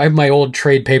have my old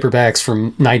trade paperbacks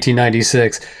from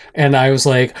 1996, and I was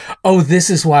like, "Oh, this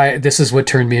is what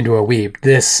turned me into a weeb.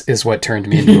 This is what turned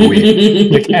me into a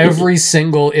weeb." Like every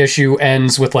single issue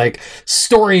ends with like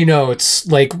story notes,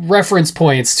 like reference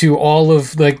points to all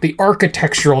of like the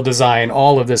architectural design,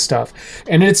 all of this stuff,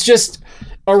 and it's just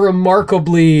a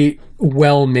remarkably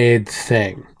well-made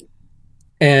thing,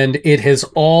 and it has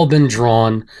all been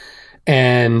drawn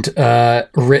and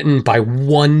written by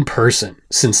one person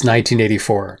since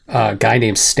 1984, a guy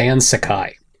named Stan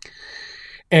Sakai.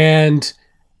 And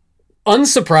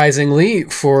unsurprisingly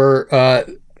for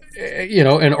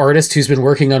an artist who's been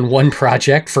working on one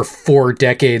project for 4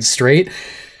 decades straight,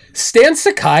 Stan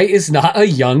Sakai is not a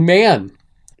young man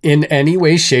in any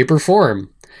way, shape, or form.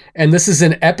 And this is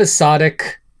an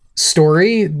episodic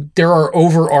story. There are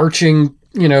overarching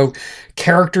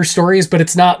character stories, but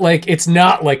it's not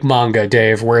like manga,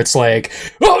 Dave, where it's like,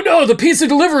 "Oh no, the pizza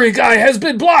delivery guy has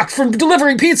been blocked from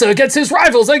delivering pizza against his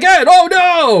rivals again. Oh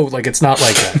no!" Like it's not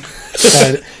like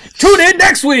that. Tune in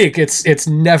next week. It's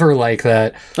never like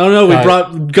that. Oh no, we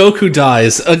brought Goku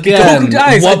dies again. Goku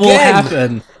dies what again. will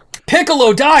happen?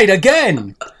 Piccolo died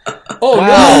again. Oh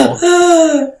wow.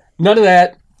 No! None of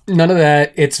that.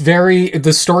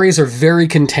 The stories are very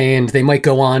contained. They might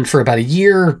go on for about a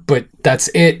year, but that's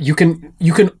it. You can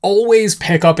always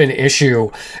pick up an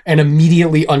issue and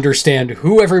immediately understand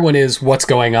who everyone is, what's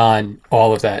going on,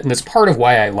 all of that. And that's part of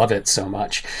why I love it so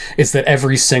much, is that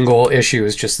every single issue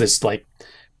is just this like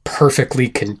perfectly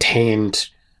contained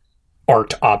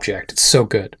art object. It's so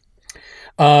good.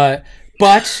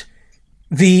 But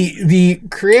the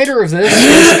creator of this,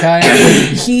 Sakai,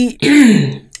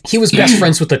 he was best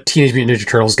friends with the Teenage Mutant Ninja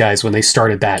Turtles guys when they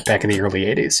started that back in the early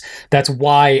 80s. That's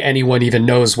why anyone even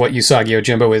knows what Usagi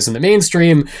Yojimbo is in the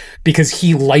mainstream, because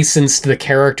he licensed the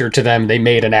character to them. They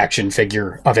made an action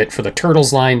figure of it for the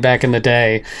Turtles line back in the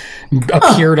day,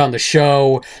 appeared on the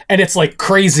show, and it's like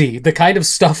crazy. The kind of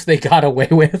stuff they got away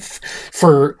with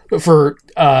for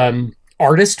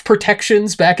artist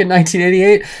protections back in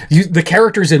 1988. The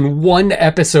character's in one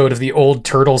episode of the old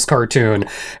Turtles cartoon,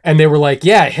 and they were like,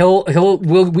 "Yeah,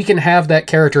 we can have that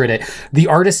character in it." The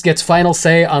artist gets final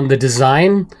say on the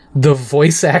design, the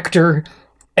voice actor,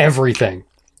 everything.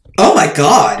 Oh my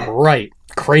god! Right,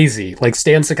 crazy. Like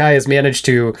Stan Sakai has managed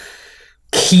to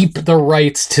keep the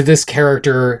rights to this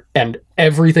character and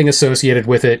everything associated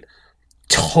with it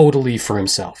totally for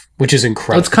himself, which is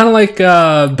incredible. It's kind of like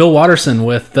Bill Watterson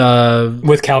with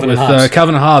Calvin and Hobbes.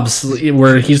 Calvin and Hobbes,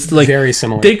 where he's like very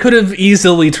similar. They could have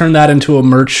easily turned that into a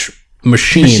merch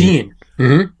machine.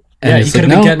 Mm-hmm. Yeah, he could have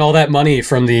been getting all that money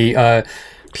from the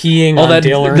peeing all on that,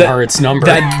 Dale Earnhardt's number.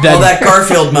 All that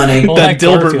Garfield money. All that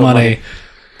Dilbert money.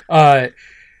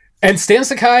 And Stan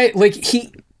Sakai, like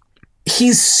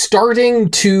he's starting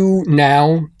to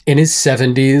now in his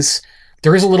 70s.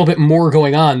 There is a little bit more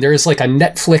going on. There is like a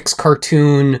Netflix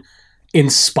cartoon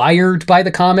inspired by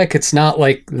the comic. It's not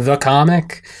like the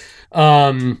comic.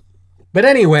 But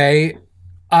anyway,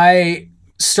 I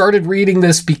started reading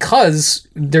this because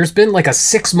there's been like a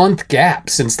 6-month gap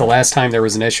since the last time there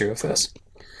was an issue of this.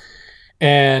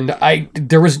 And I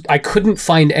couldn't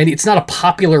find any. It's not a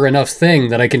popular enough thing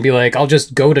that I can be like, I'll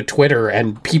just go to Twitter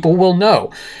and people will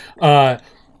know.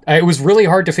 It was really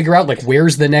hard to figure out, like,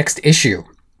 where's the next issue?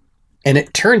 And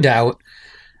it turned out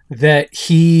that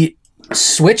he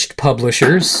switched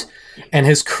publishers and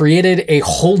has created a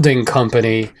holding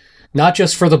company, not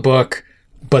just for the book,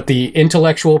 but the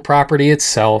intellectual property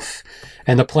itself.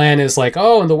 And the plan is like,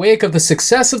 in the wake of the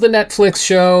success of the Netflix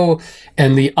show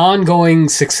and the ongoing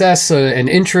success and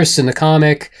interest in the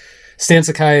comic, Stan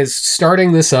Sakai is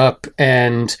starting this up,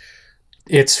 and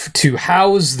it's to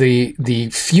house the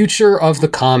future of the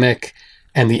comic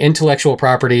and the intellectual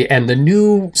property and the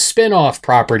new spin-off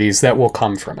properties that will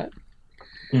come from it.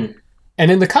 Mm.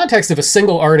 And in the context of a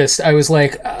single artist, I was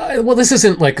like, well, this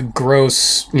isn't like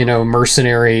gross,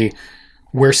 mercenary,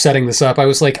 we're setting this up. I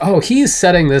was like, he's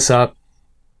setting this up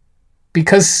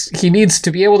because he needs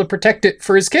to be able to protect it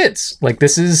for his kids. Like,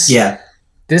 this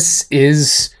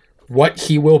is what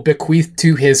he will bequeath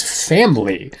to his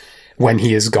family when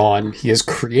he is gone. He has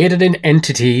created an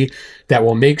entity that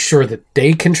will make sure that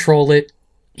they control it,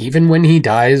 even when he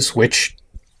dies, which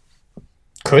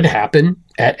could happen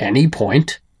at any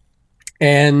point.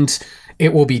 And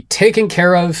it will be taken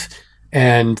care of,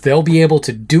 and they'll be able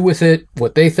to do with it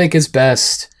what they think is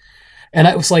best. And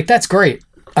I was like, that's great.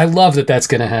 I love that that's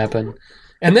going to happen.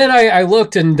 And then I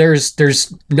looked, and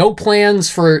there's no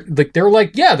plans for, like, they're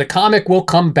like, yeah, the comic will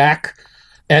come back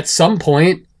at some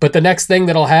point, but the next thing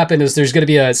that'll happen is there's going to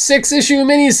be a 6-issue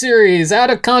miniseries out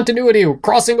of continuity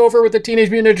crossing over with the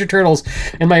Teenage Mutant Ninja Turtles.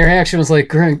 And my reaction was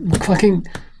like,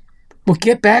 we'll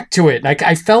get back to it. Like,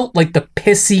 I felt like the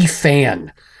pissy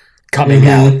fan coming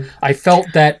out. I felt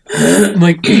that,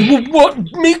 like, what,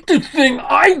 make the thing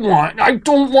I want. I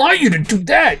don't want you to do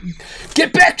that.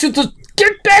 Get back to the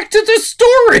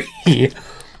story.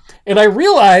 And I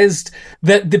realized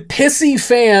that the pissy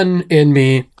fan in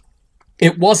me,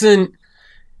 it wasn't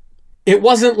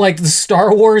like the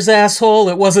Star Wars asshole.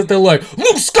 It wasn't the, like,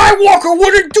 Luke Skywalker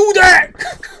wouldn't do that.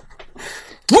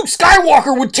 Luke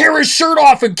Skywalker would tear his shirt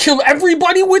off and kill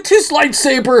everybody with his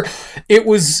lightsaber. It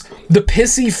was the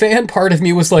pissy fan part of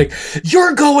me was like,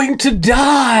 you're going to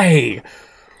die.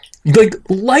 Like,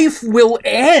 life will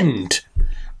end.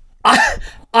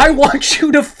 I want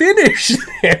you to finish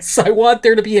this. I want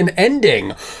there to be an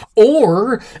ending.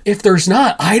 Or if there's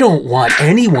not, I don't want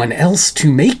anyone else to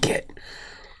make it.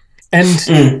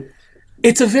 And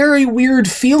it's a very weird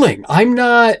feeling.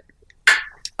 I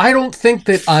don't think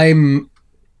that I'm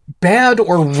bad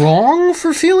or wrong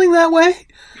for feeling that way,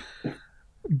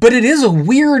 but it is a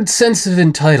weird sense of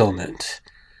entitlement.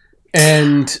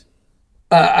 And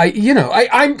I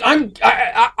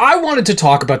wanted to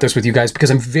talk about this with you guys because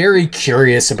I'm very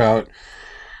curious about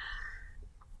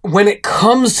when it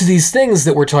comes to these things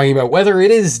that we're talking about, whether it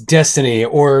is Destiny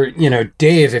or,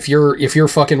 Dave, if you're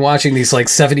fucking watching these like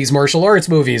 70s martial arts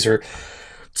movies, or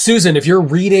Susan, if you're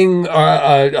reading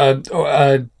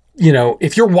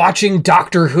if you're watching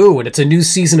Doctor Who and it's a new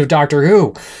season of Doctor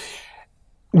Who,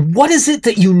 what is it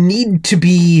that you need to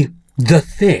be the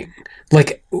thing?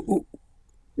 Like,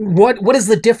 what is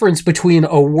the difference between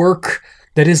a work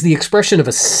that is the expression of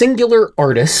a singular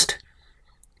artist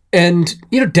and,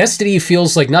 Destiny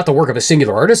feels like not the work of a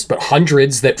singular artist, but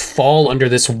hundreds that fall under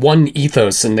this one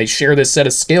ethos and they share this set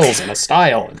of skills and a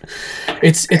style.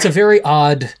 It's a very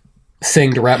odd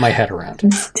thing to wrap my head around.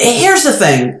 Here's the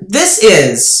thing. This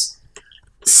is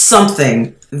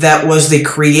something that was the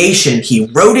creation. He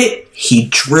wrote it. He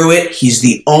drew it. He's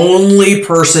the only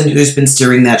person who's been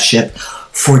steering that ship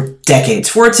for decades,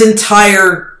 for its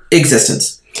entire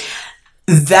existence.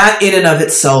 That in and of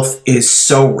itself is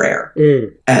so rare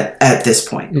at this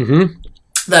point.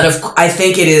 That I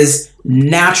think it is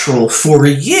natural for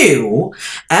you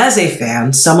as a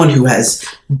fan, someone who has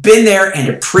been there and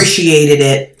appreciated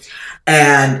it,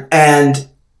 and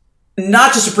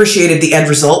not just appreciated the end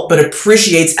result, but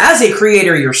appreciates as a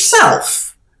creator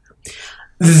yourself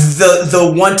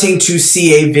the wanting to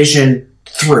see a vision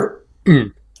through.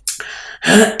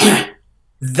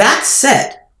 That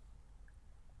said,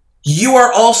 you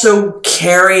are also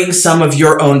carrying some of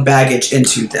your own baggage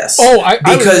into this.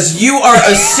 Because you are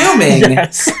assuming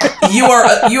you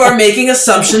are making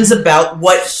assumptions about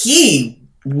what he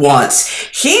wants.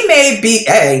 He may be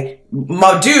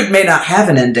my dude may not have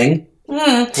an ending.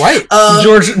 Right.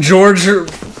 George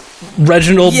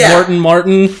Reginald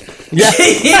Martin. Yeah.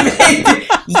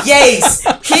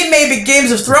 He may be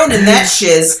Games of Thrones in that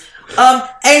shiz.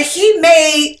 And he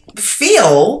may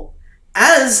feel,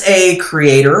 as a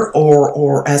creator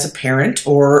or as a parent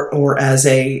or as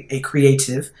a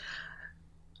creative,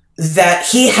 that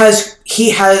he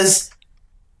has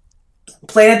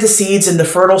planted the seeds in the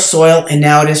fertile soil and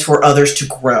now it is for others to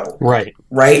grow. Right.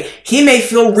 Right? He may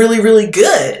feel really, really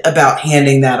good about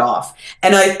handing that off.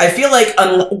 And I feel like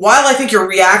while I think your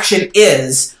reaction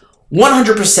is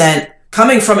 100%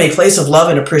 coming from a place of love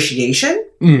and appreciation,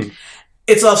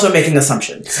 it's also making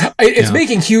assumptions. It's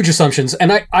making huge assumptions.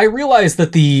 And I realize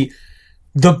that the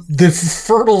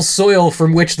fertile soil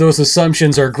from which those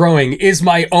assumptions are growing is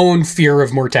my own fear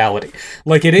of mortality.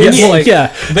 Like it is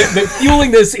the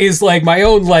fueling this is like my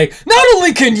own, like, not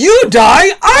only can you die,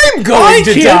 I'm going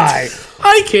to die.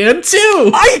 I can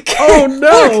too. I can. Oh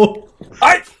no.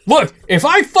 Look, if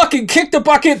I fucking kick the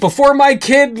bucket before my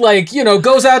kid, like, you know,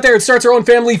 goes out there and starts her own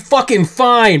family, fucking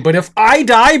fine. But if I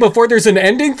die before there's an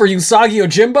ending for Usagi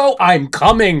Yojimbo, I'm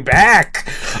coming back.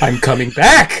 I'm coming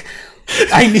back.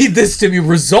 I need this to be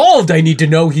resolved. I need to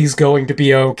know he's going to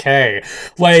be okay.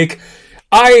 Like,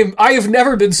 I have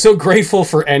never been so grateful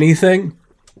for anything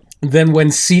than when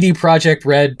CD Projekt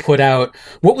Red put out,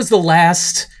 what was the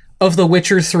last of the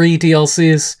Witcher 3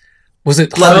 DLCs? Was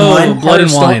it Blood and Wine? Blood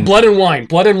and Wine. Blood and Wine.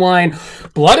 Blood and Wine.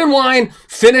 Blood and Wine.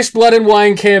 Finished Blood and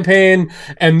Wine campaign.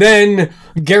 And then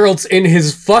Geralt's in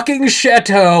his fucking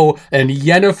chateau and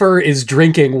Yennefer is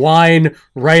drinking wine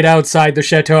right outside the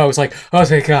chateau. I was like, oh,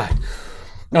 thank God.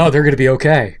 Oh, they're going to be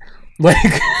okay. Like,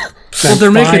 well,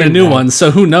 they're making a new one,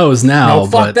 so who knows now? No,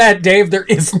 fuck that, Dave.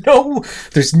 There's no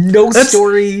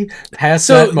story past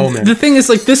so that moment. The thing is,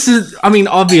 like, this is, I mean,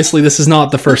 obviously this is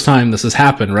not the first time this has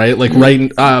happened, right? Like,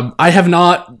 I have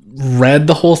not read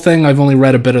the whole thing. I've only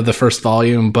read a bit of the first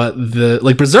volume, but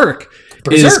Berserk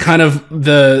is kind of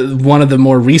one of the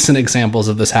more recent examples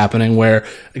of this happening, where,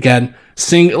 again,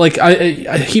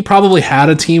 he probably had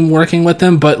a team working with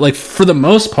him, but, like, for the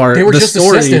most part, they were just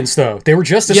assistants, though. They were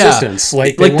just assistants.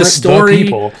 Like the story, the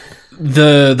people.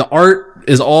 The art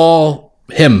is all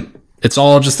him. It's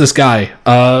all just this guy,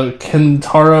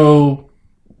 Kentaro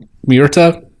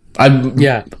Miurta. I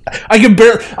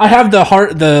have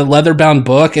the leather bound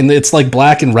book, and it's like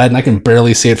black and red, and I can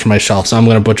barely see it from my shelf, so I'm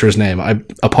going to butcher his name. I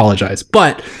apologize,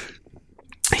 but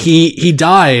he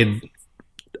died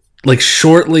like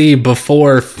shortly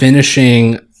before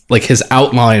finishing like his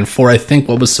outline for, I think,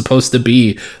 what was supposed to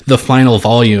be the final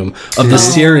volume of the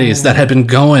series that had been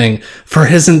going for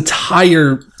his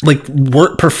entire like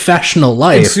professional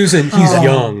life. And Susan, he's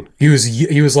young. He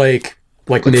was like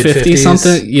mid 50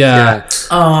 something. Yeah.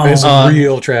 Oh, it's a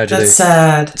real tragedy. That's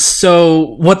sad.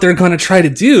 So what they're going to try to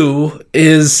do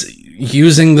is,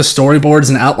 using the storyboards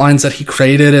and outlines that he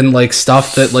created and like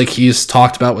stuff that like he's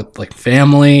talked about with like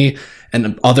family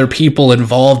and other people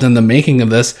involved in the making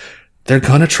of this, they're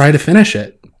going to try to finish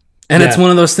it. And it's one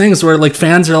of those things where like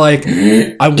fans are like,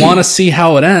 I want to see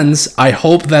how it ends. I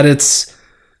hope that it's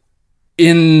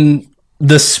in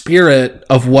the spirit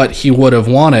of what he would have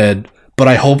wanted, but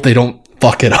I hope they don't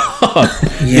fuck it up.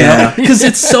 Yeah. Because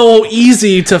it's so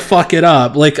easy to fuck it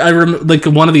up. Like like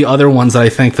one of the other ones that I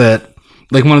think that,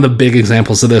 like, one of the big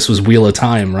examples of this was Wheel of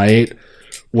Time, right?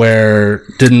 Where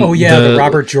the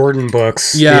Robert Jordan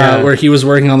books. Yeah, where he was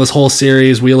working on this whole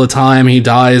series, Wheel of Time. He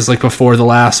dies like before the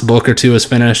last book or two is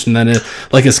finished, and then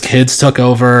his kids took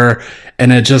over,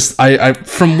 and it just, I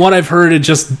from what I've heard, it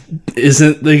just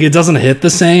isn't, like, it doesn't hit the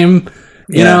same,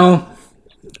 you know?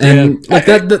 And like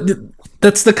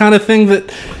that's the kind of thing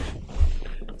that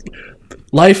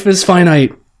life is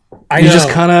finite. You just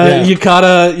kind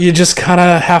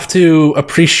of have to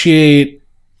appreciate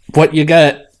what you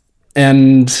get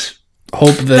and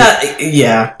hope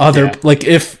that like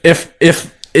if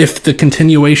the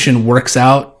continuation works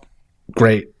out,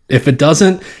 great. If it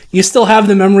doesn't, you still have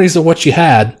the memories of what you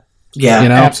had. Yeah, you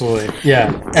know? Absolutely.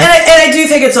 Yeah. And I do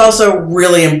think it's also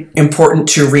really important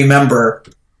to remember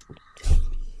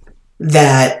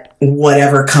that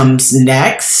whatever comes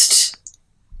next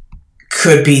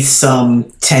could be some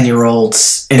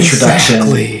 10-year-old's introduction.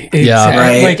 Exactly. Yeah.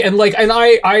 Right.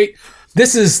 I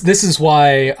this is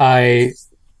why I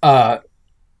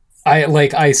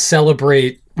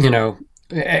celebrate, you know,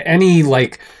 any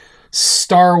like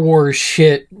Star Wars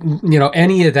shit, you know,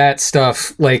 any of that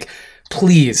stuff. Like,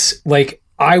 please, like,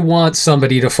 I want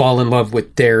somebody to fall in love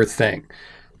with their thing.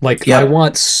 Like, I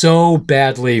want so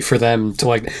badly for them to,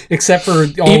 like, except for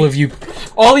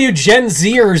all you Gen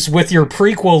Zers with your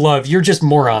prequel love, you're just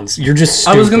morons. You're just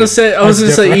stupid. I was gonna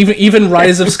say even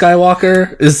Rise of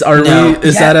Skywalker is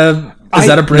that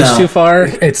a bridge too far?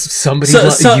 It's somebody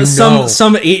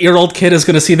some 8-year-old kid is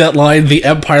gonna see that line, "The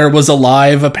Empire was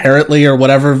alive," apparently, or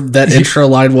whatever that intro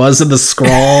line was in the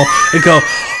scroll, and go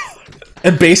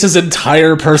and base his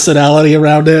entire personality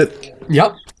around it.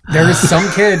 Yep. There is some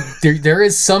kid. There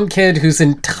is some kid whose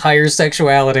entire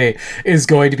sexuality is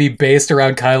going to be based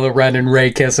around Kylo Ren and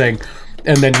Rey kissing.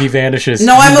 and then he vanishes.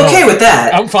 No, I'm okay with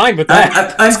that. I'm fine with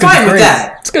that. I'm fine with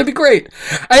that. It's gonna be great.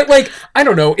 I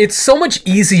don't know. It's so much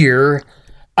easier,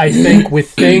 I think,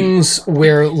 with things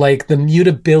where like the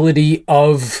mutability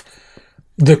of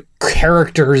the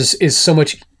characters is so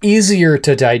much easier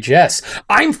to digest.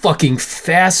 I'm fucking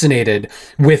fascinated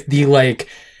with the like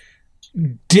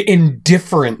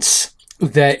indifference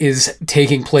that is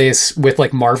taking place with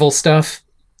like Marvel stuff.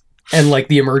 And, like,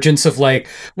 the emergence of, like,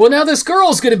 well, now this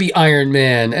girl's gonna be Iron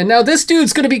Man, and now this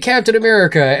dude's gonna be Captain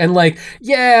America, and, like,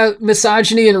 yeah,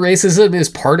 misogyny and racism is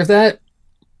part of that,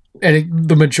 and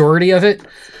the majority of it.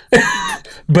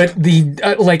 But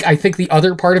I think the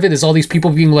other part of it is all these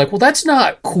people being like, well, that's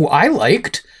not who I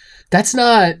liked. That's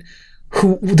not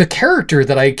who the character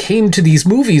that I came to these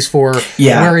movies for.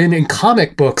 Yeah. Wherein in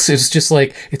comic books, it's just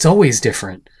like, it's always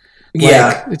different. Like,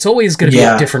 Yeah. it's always going to be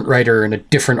a different writer and a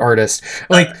different artist.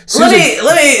 Like, Let me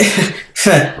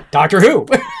Doctor Who.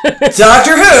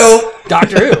 Doctor Who.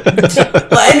 Doctor Who.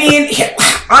 I mean,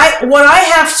 what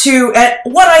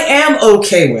I am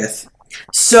okay with.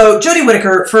 So Jodie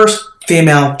Whittaker, first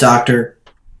female Doctor,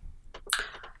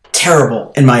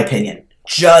 terrible in my opinion.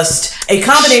 Just a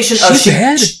combination of She's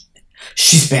bad?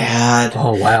 She's bad.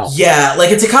 Oh, wow. Yeah,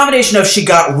 like it's a combination of she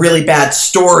got really bad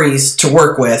stories to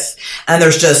work with, and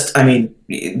there's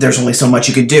only so much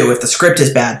you can do if the script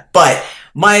is bad. But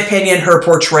my opinion, her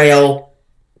portrayal,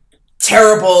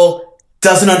 terrible,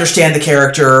 doesn't understand the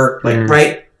character,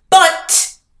 right?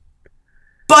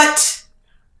 But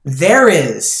there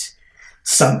is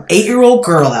some 8-year-old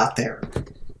girl out there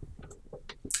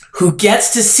who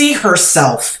gets to see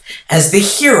herself as the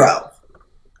hero.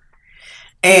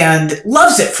 And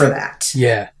loves it for that.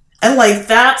 Yeah. And, like,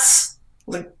 that's...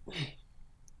 like,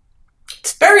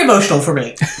 it's very emotional for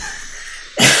me.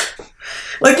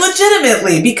 Like,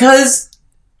 legitimately, because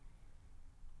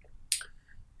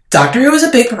Doctor Who is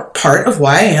a big part of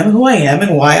why I am who I am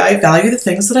and why I value the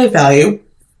things that I value.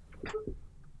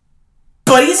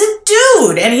 But he's a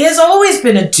dude, and he has always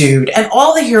been a dude. And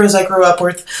all the heroes I grew up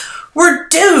with were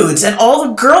dudes, and all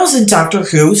the girls in Doctor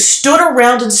Who stood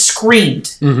around and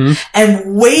screamed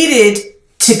and waited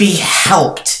to be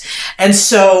helped. And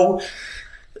so,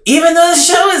 even though the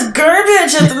show is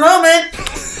garbage at the moment,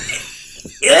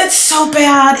 it's so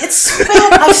bad. It's so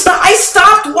bad. I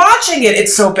stopped watching it.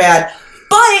 It's so bad.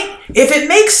 But if it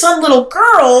makes some little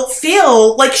girl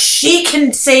feel like she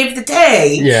can save the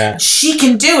day, she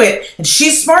can do it, and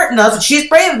she's smart enough, and she's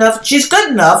brave enough, and she's good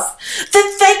enough, then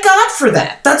thank God for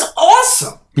that. That's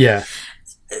awesome. Yeah.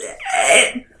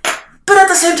 But at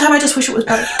the same time, I just wish it was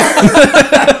better.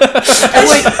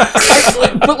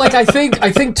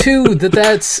 I think too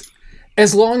that's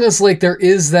as long as like there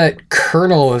is that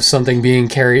kernel of something being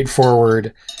carried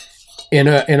forward in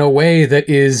a way that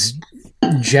is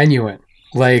genuine.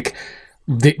 Like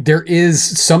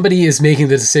somebody is making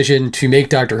the decision to make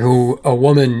Doctor Who a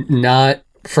woman, not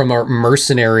from a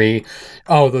mercenary.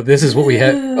 Oh, this is what we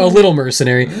had, a little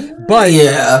mercenary. But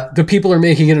the people are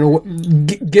making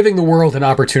it, giving the world an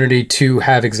opportunity to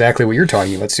have exactly what you're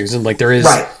talking about, Susan. Like there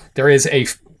is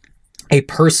a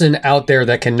person out there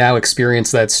that can now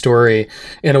experience that story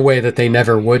in a way that they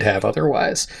never would have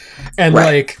otherwise. And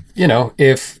like, you know,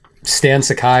 if Stan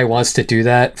Sakai wants to do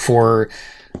that for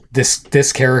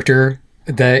this character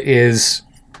that is,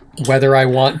 whether I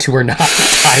want to or not,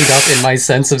 tied up in my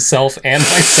sense of self and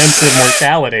my sense of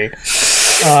mortality,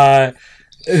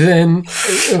 then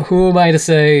who am I to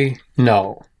say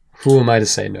no? Who am I to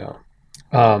say no?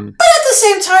 But at the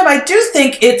same time, I do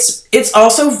think it's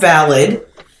also valid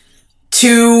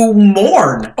to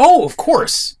mourn. Oh, of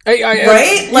course. The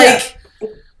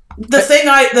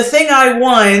thing I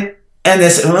want, and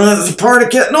this is part of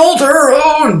getting older.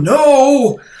 Oh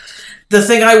no. The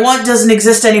thing I want doesn't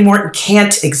exist anymore and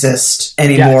can't exist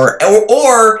anymore. Yeah.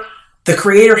 Or the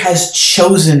creator has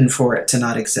chosen for it to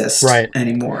not exist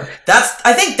anymore.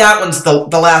 I think that one's the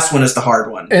last one is the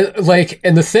hard one.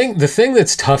 And the thing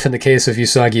that's tough in the case of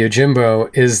Usagi Yojimbo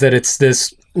is that it's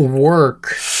this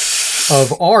work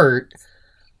of art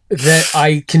that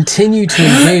I continue to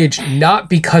engage, not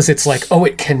because it's like, oh,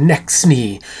 it connects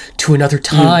me to another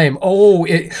time. Oh,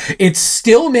 it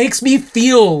still makes me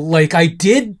feel like I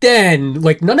did then.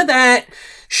 Like, none of that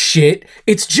shit.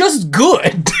 It's just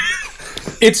good.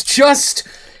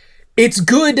 It's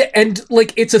good, and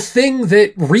like it's a thing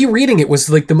that rereading it was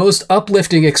like the most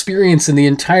uplifting experience in the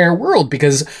entire world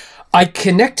because I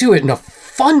connect to it in a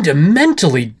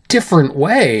fundamentally different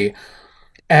way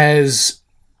as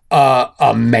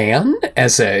a man,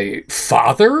 as a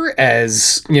father,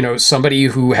 as, you know, somebody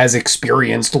who has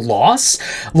experienced loss.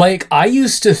 Like, I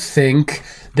used to think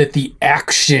that the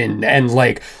action and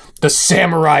like the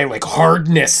samurai like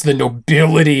hardness, the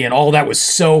nobility, and all that was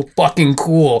so fucking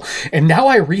cool. And now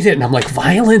I read it and I'm like,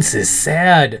 violence is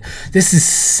sad. This is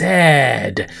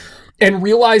sad. And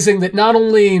realizing that not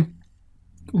only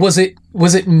was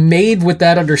it made with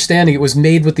that understanding, it was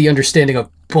made with the understanding of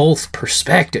both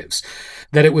perspectives.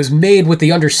 That it was made with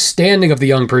the understanding of the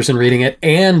young person reading it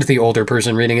and the older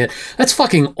person reading it. That's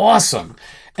fucking awesome.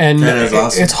 And that is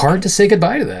awesome. It's hard to say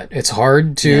goodbye to that. It's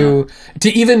hard to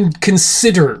even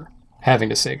consider having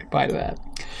to say goodbye to that.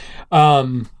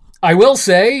 I will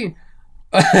say,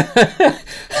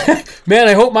 man,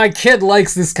 I hope my kid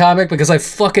likes this comic because I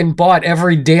fucking bought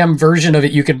every damn version of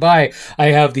it you can buy. I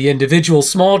have the individual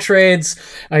small trades,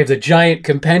 I have the giant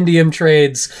compendium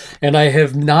trades, and I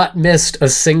have not missed a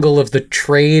single of the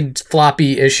trade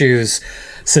floppy issues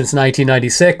since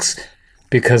 1996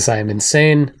 because I'm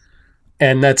insane,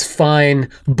 and that's fine.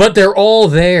 But they're all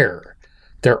there.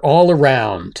 They're all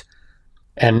around.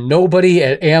 And nobody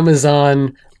at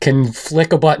Amazon can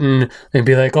flick a button and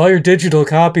be like, all your digital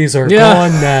copies are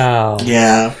gone now.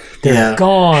 Yeah. They're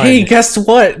gone. Hey, guess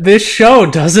what? This show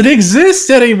doesn't exist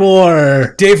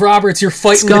anymore. Dave Roberts, you're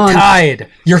fighting the tide.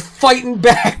 You're fighting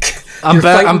back. I'm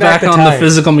back on the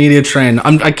physical media train.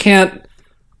 I can't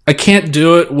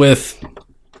do it with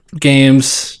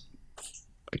games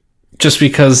just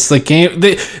because the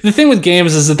thing with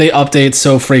games is that they update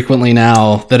so frequently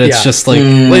now that it's just like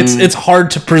it's hard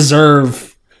to preserve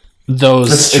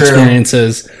those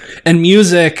experiences. And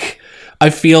music, I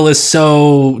feel, is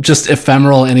so just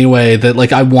ephemeral anyway that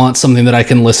like I want something that I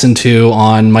can listen to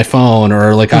on my phone,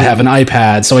 or like I have an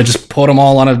iPad, so I just put them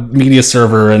all on a media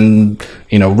server and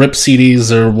rip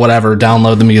CDs or whatever,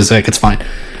 download the music, it's fine.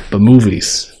 But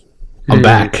movies, I'm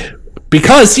back.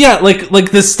 Because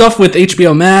like this stuff with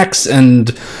HBO Max and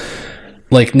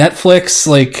like Netflix,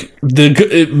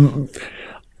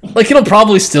 it'll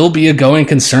probably still be a going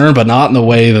concern, but not in the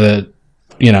way that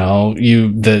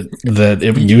that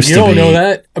it used to be. You don't know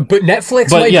that, but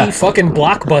Netflix might be fucking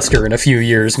Blockbuster in a few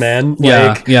years, man.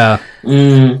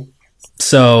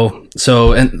 So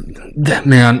and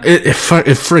man, it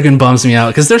friggin' bums me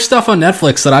out because there's stuff on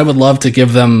Netflix that I would love to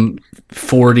give them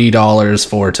 $40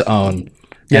 for to own.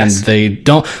 Yes. And they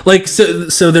don't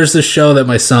so there's this show that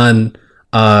my son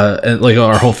and like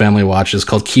our whole family watches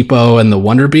called Kipo and the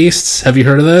Wonder Beasts. Have you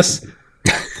heard of this?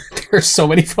 There's so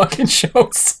many fucking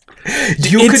shows.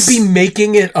 You could be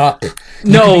making it up.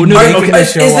 No. Okay. I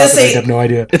have no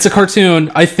idea. It's a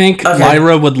cartoon. I think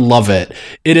Lyra would love it.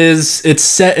 It's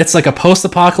set. It's like a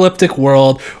post-apocalyptic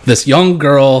world. This young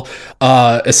girl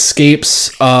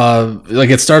escapes.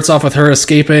 It starts off with her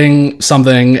escaping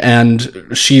something, and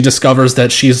she discovers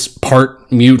that she's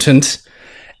part mutant.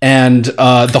 And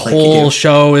the whole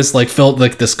show is like filled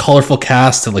like this colorful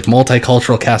cast of like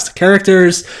multicultural cast of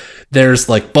characters. There's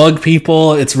like bug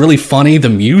people. It's really funny. The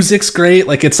music's great.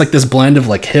 Like it's like this blend of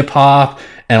like hip hop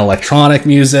and electronic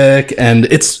music, and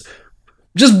it's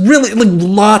just really like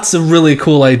lots of really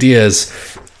cool ideas.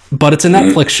 But it's a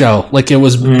Netflix show. Like it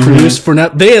was produced for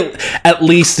Net. They at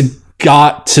least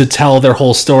got to tell their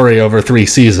whole story over 3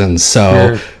 seasons.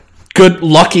 So good,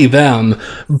 lucky them.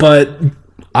 But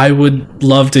I would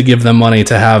love to give them money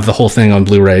to have the whole thing on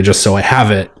Blu-ray just so I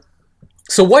have it.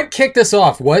 So what kicked this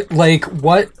off? What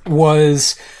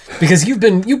was, because you've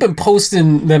been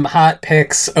posting them hot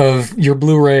pics of your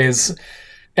Blu-rays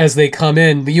as they come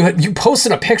in. You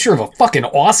posted a picture of a fucking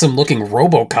awesome looking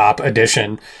RoboCop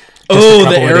edition. Oh,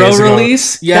 the Arrow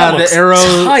release? Yeah, the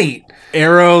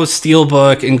Arrow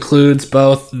Steelbook includes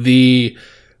both the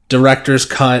director's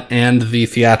cut and the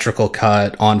theatrical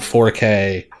cut on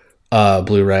 4K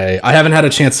Blu-ray. I haven't had a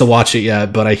chance to watch it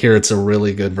yet, but I hear it's a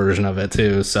really good version of it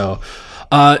too. So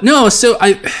so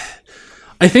I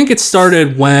think it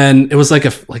started when it was like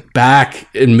back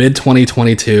in mid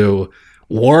 2022,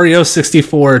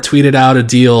 Wario64 tweeted out a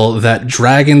deal that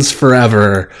Dragons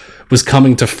Forever was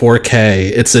coming to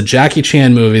 4K. It's a Jackie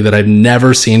Chan movie that I've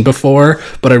never seen before,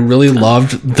 but I really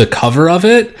loved the cover of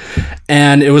it.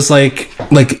 And it was like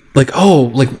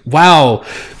wow,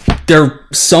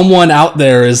 someone out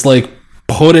there is like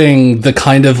putting the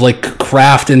kind of like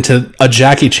craft into a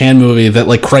Jackie Chan movie that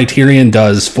like Criterion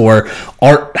does for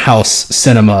art house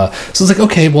cinema. So it's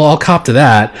like, okay, well, I'll cop to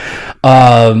that.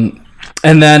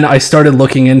 And then I started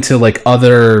looking into like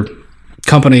other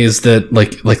companies that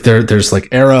like there's like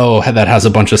Arrow that has a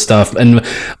bunch of stuff. And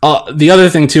the other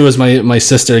thing too is my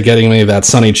sister getting me that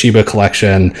Sonny Chiba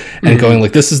collection and going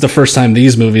like, this is the first time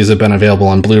these movies have been available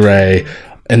on Blu-ray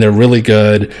and they're really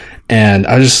good. And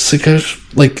I was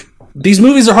just like these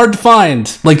movies are hard to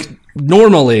find, like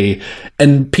normally,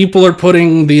 and people are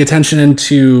putting the attention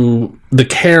into the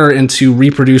care into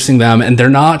reproducing them, and they're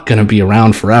not going to be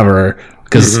around forever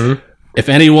because if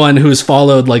anyone who's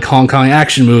followed like Hong Kong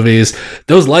action movies,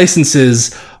 those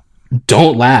licenses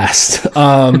don't last.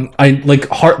 I like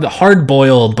Hard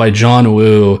Boiled by John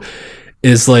Woo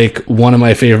is like one of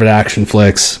my favorite action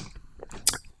flicks.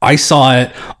 I saw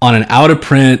it on an out of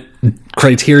print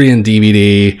Criterion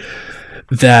DVD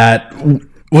that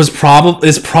is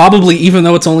probably, even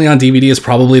though it's only on DVD, is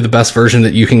probably the best version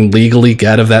that you can legally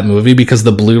get of that movie, because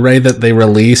the Blu-ray that they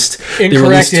released...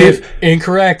 Incorrect.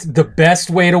 The best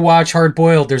way to watch Hard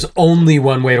Boiled, there's only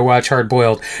one way to watch Hard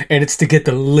Boiled, and it's to get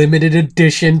the limited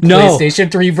edition PlayStation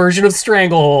 3 version of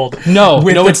Stranglehold. No,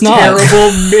 it's not.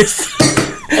 Terrible miss...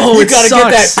 Oh, you it gotta sucks.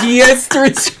 get that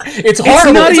PS3. It's horrible.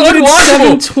 It's not even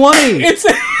unwatchable. 720.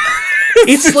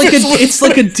 It's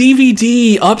like a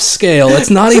DVD upscale. It's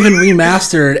not even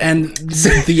remastered, and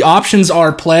the options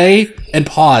are play and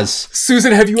pause.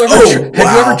 Susan, have you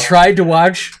ever tried to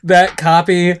watch that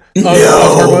copy of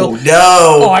Hard Boiled?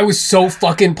 No. Oh, I was so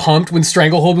fucking pumped when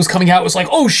Stranglehold was coming out. It was like,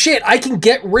 oh shit, I can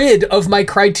get rid of my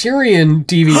Criterion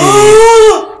DVD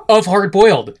of Hard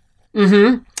Boiled.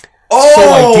 Mm-hmm. Oh, so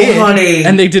I did, honey.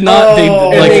 And they did not.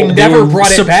 They never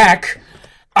brought it back.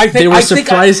 They were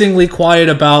surprisingly quiet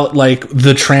about like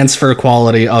the transfer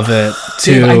quality of it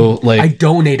to I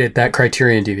donated that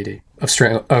Criterion DVD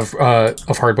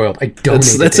of Hard Boiled. I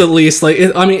donated. That's at least like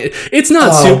it's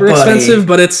not super expensive,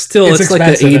 but it's still it's like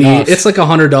 $80. Enough. It's like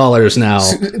 $100 now.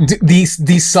 So,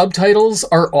 these subtitles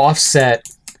are offset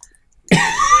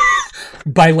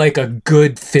by like a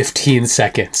good 15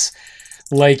 seconds.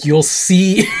 Like you'll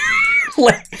see,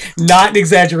 like not an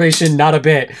exaggeration, not a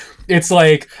bit. It's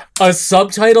like a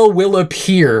subtitle will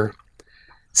appear,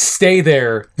 stay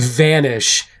there,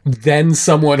 vanish, then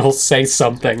someone will say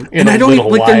something. And I don't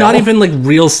like. They're not even like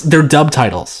real. They're dub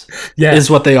titles. Yeah, is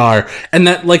what they are. And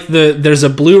that like there's a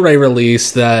Blu-ray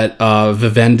release that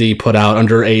Vivendi put out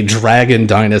under a Dragon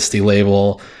Dynasty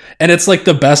label. And it's like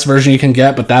the best version you can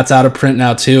get, but that's out of print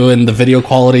now too. And the video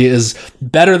quality is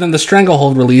better than the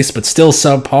Stranglehold release, but still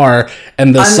subpar.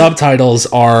 And the subtitles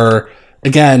are,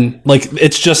 again, like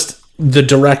it's just the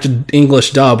direct English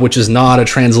dub, which is not a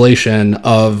translation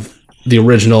of the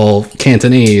original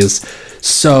Cantonese.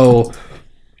 So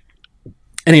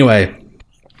anyway,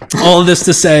 all of this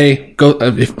to say,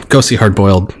 go see Hard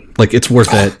Boiled. Like it's worth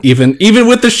it, even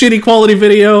with the shitty quality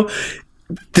video.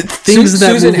 Things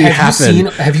that Susan, movie happen.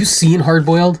 Have you seen Hard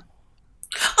Boiled?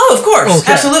 Oh, of course,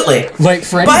 okay. Absolutely. Like,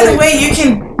 for by the way, you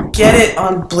can get it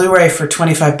on Blu-ray for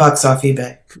 $25 off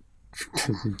eBay.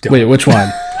 Wait, which one?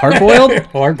 Hard Boiled?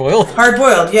 Hard Boiled. Hard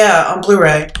Boiled, yeah, on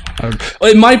Blu-ray.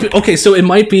 It might be okay. So it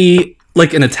might be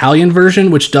like an Italian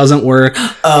version, which doesn't work.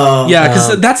 Oh, yeah,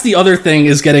 because that's the other thing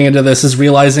is getting into this is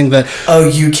realizing that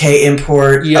UK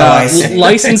import. Yeah,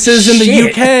 licenses in the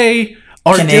UK.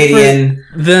 Are Canadian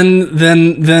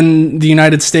different than the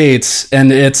United States,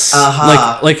 and it's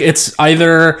like it's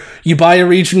either you buy a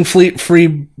region free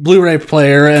Blu-ray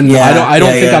player, and I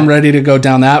don't think I'm ready to go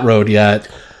down that road yet.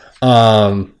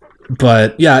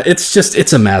 But yeah,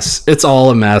 it's a mess. It's all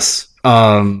a mess.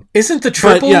 Isn't the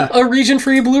triple a region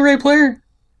free Blu-ray player?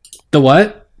 The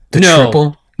what?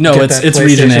 Triple? No, it's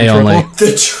region A triple? only.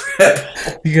 The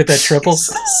triple. You get that triple?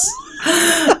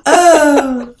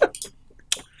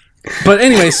 But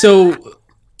anyway, so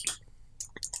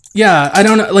yeah, I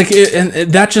don't know, like,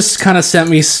 that just kind of sent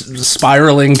me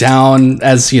spiraling down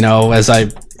as I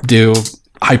do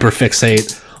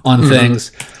hyperfixate on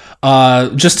things.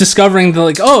 Just discovering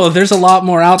there's a lot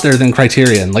more out there than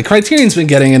Criterion. Like Criterion's been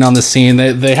getting in on the scene.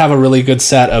 They have a really good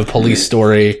set of Police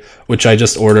Story, which I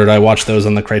just ordered. I watched those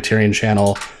on the Criterion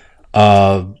channel.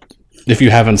 If you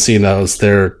haven't seen those,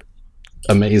 they're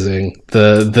amazing.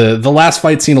 The last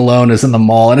fight scene alone is in the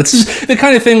mall, and it's just the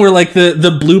kind of thing where like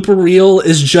the blooper reel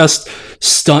is just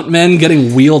stuntmen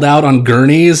getting wheeled out on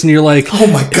gurneys, and you're like, oh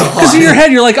my god, because in your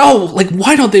head you're like, oh, like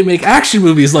why don't they make action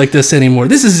movies like this anymore?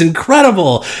 This is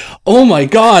incredible. Oh my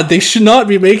god, they should not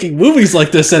be making movies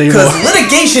like this anymore, because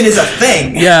litigation is a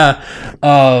thing. Yeah.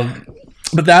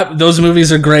 But those movies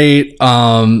are great.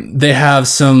 They have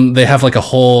like a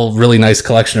whole really nice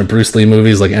collection of Bruce Lee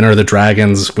movies, like Enter the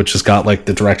Dragons, which has got like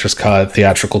the director's cut,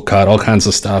 theatrical cut, all kinds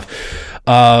of stuff.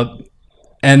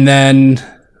 And then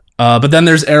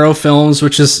there's Arrow Films,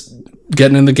 which is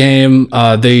getting in the game.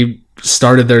 They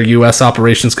started their US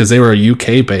operations because they were a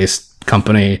UK based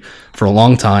company for a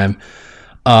long time.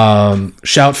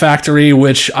 Shout Factory,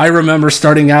 which I remember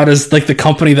starting out as like the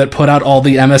company that put out all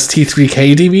the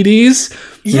MST3K DVDs.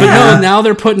 Yeah. But no,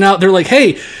 now they're like,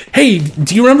 hey,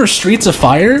 do you remember Streets of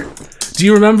Fire? Do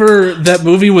you remember that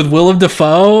movie with Willem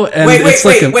Dafoe? And wait, what?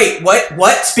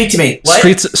 Speak to me.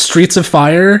 What? Streets of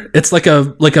Fire. It's like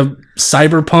a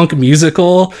cyberpunk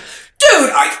musical. Dude,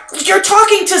 you're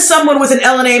talking to someone with an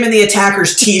Ellen Aim and the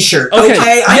Attackers t-shirt,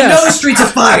 okay? I know the Streets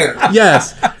of Fire.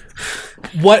 Yes.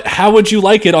 How would you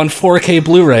like it on 4K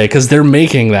Blu-ray? Because they're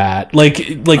making that. What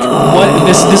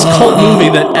this cult movie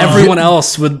that everyone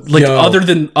else would other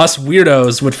than us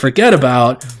weirdos would forget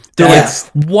about. They're like,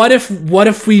 what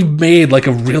if we made like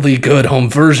a really good home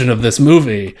version of this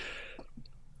movie?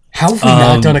 How have we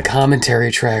not done a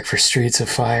commentary track for Streets of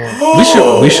Fire?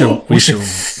 We should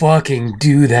fucking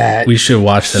do that. We should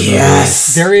watch that movie.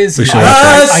 Yes. There is.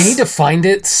 I need to find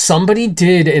it. Somebody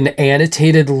did an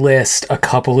annotated list a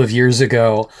couple of years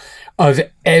ago of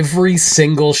every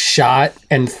single shot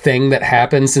and thing that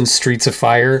happens in Streets of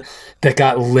Fire that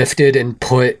got lifted and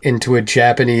put into a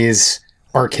Japanese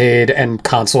arcade and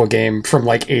console game from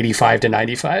like 85 to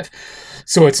 95.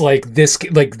 So it's like this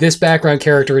background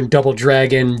character in Double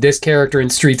Dragon, this character in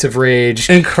Streets of Rage,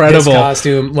 incredible this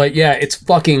costume. It's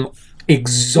fucking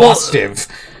exhaustive.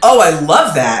 I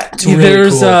love that. It's really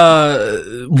There's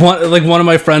cool. one of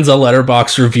my friends on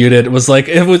Letterboxd reviewed it. It was like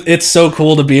it's so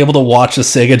cool to be able to watch a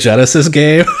Sega Genesis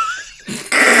game.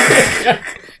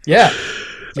 Yeah.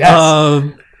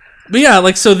 Yes. But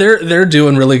yeah, so they're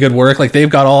doing really good work. Like they've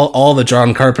got all the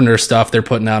John Carpenter stuff they're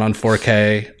putting out on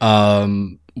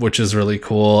 4K. Which is really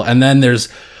cool. And then there's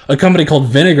a company called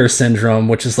Vinegar Syndrome,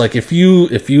 which is like if you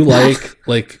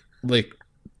like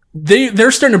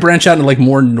they're starting to branch out into like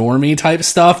more normie type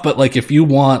stuff, but like if you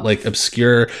want like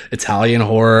obscure Italian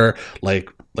horror, like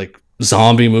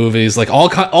zombie movies, like all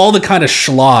the kind of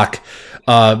schlock,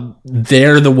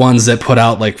 they're the ones that put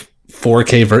out like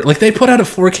 4K they put out a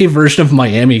 4K version of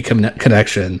Miami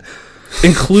Connection,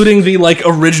 including the like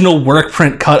original work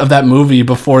print cut of that movie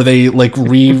before they like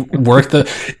reworked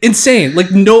the insane.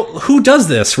 Like, no, who does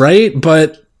this, right?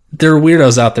 But there are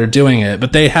weirdos out there doing it.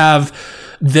 But they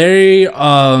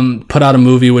put out a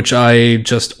movie which I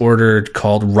just ordered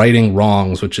called Righting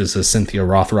Wrongs, which is a Cynthia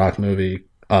Rothrock movie,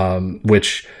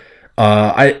 which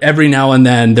I every now and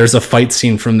then there's a fight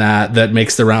scene from that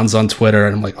makes the rounds on Twitter,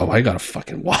 and I'm like, oh, I gotta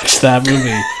fucking watch that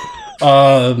movie.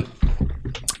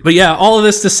 But yeah, all of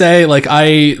this to say, like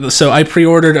I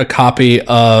pre-ordered a copy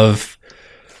of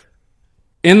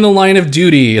In the Line of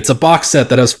Duty. It's a box set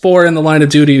that has 4 In the Line of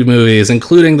Duty movies,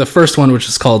 including the first one, which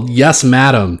is called Yes,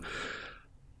 Madam.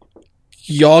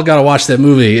 Y'all gotta watch that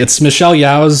movie. It's Michelle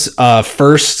Yeoh's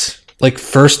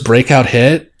first breakout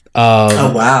hit.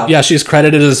 Oh wow! Yeah, she's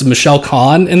credited as Michelle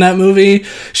Khan in that movie.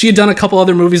 She had done a couple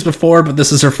other movies before, but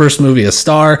this is her first movie as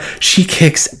star. She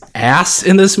kicks ass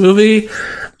in this movie.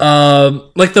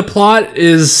 The plot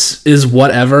is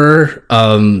whatever.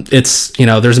 It's,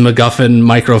 there's a MacGuffin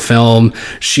microfilm.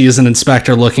 She is an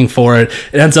inspector looking for it.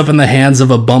 It ends up in the hands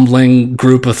of a bumbling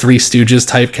group of Three Stooges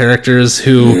type characters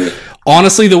who,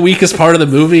 honestly, the weakest part of the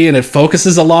movie, and it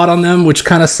focuses a lot on them, which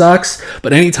kind of sucks.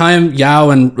 But anytime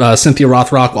Yeoh and Cynthia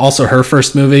Rothrock, also her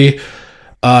first movie,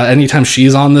 anytime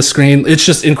she's on the screen, it's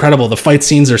just incredible. The fight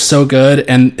scenes are so good,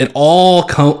 and it all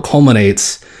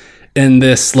culminates in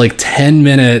this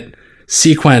 10-minute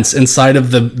sequence inside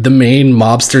of the main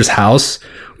mobster's house,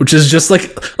 which is just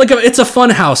it's a fun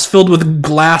house filled with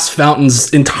glass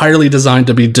fountains entirely designed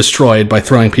to be destroyed by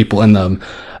throwing people in them.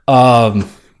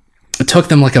 It took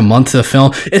them a month to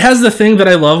film. It has the thing that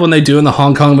I love when they do in the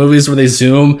Hong Kong movies where they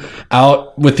zoom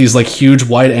out with these huge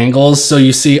wide angles. So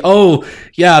you see, oh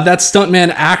yeah, that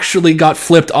stuntman actually got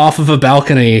flipped off of a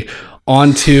balcony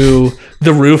onto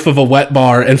the roof of a wet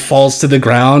bar and falls to the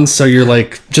ground. So you're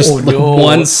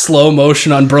one slow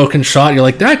motion unbroken shot. You're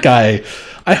like, that guy,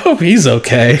 I hope he's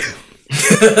okay.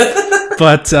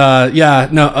 But yeah,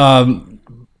 no.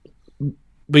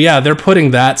 But yeah, they're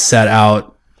putting that set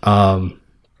out.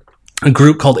 A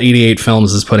group called 88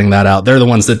 Films is putting that out. They're the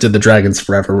ones that did the Dragons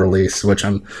Forever release, which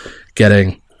I'm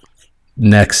getting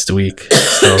next week.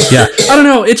 So yeah, I don't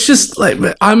know. It's just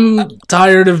I'm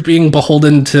tired of being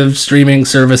beholden to streaming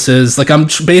services. I'm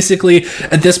basically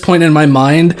at this point in my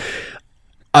mind,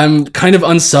 I'm kind of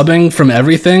unsubbing from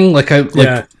everything.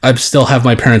 I still have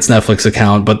my parents' Netflix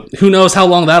account, but who knows how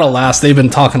long that'll last. They've been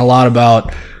talking a lot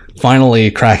about finally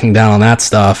cracking down on that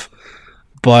stuff.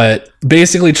 But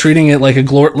basically treating it like a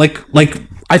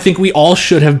I think we all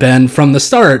should have been from the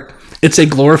start. It's a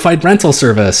glorified rental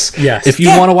service. Yes. If you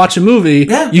want to watch a movie,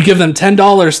 you give them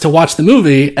 $10 to watch the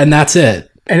movie, and that's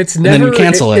it. And it's never. And then you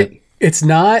cancel it. It's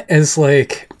not as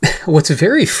what's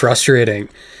very frustrating,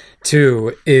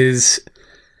 too, is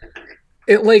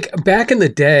it back in the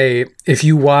day, if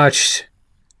you watched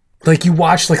a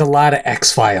lot of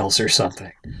X-Files or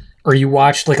something, or you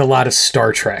watched a lot of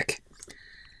Star Trek.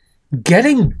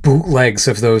 getting bootlegs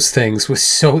of those things was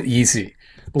so easy.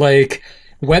 Like,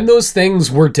 when those things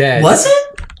were dead... Was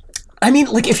it? I mean,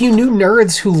 like, if you knew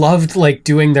nerds who loved, like,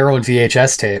 doing their own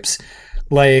VHS tapes,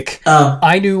 like,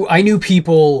 I knew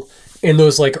people in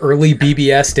those, like, early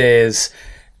BBS days,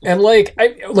 and, like,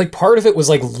 part of it was,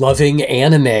 like, loving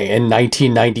anime in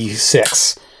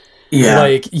 1996. Yeah.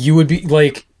 Like, you would be,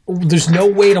 like, there's no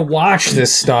way to watch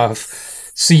this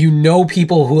stuff, so you know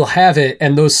people who will have it,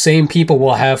 and those same people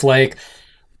will have, like,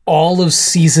 all of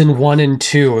season 1 and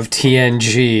 2 of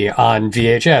TNG on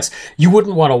VHS. You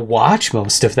wouldn't want to watch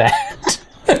most of that.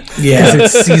 Yeah.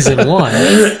 Because it's season 1.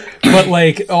 But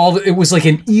like it was like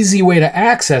an easy way to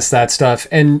access that stuff,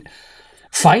 and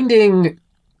finding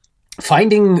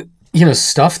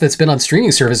stuff that's been on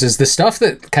streaming services, the stuff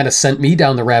that kind of sent me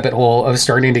down the rabbit hole of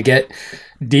starting to get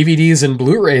DVDs and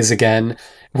Blu-rays again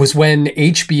was when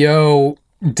HBO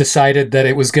decided that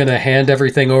it was going to hand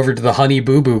everything over to the Honey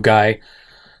Boo Boo guy.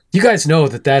 You guys know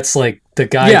that's like the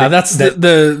guy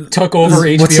that took over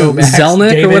HBO Max.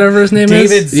 Zelnick or whatever his name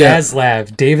David is?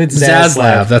 Zaslav. David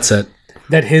Zaslav. That's it.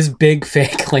 That his big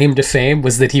claim to fame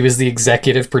was that he was the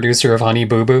executive producer of Honey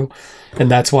Boo Boo,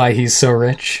 and that's why he's so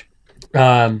rich.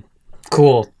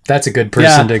 Cool. That's a good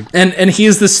person to... And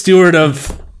he's the steward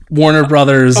of Warner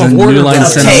Brothers and New Line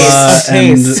Cinema.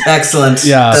 Taste. Excellent.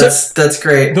 Yeah. That's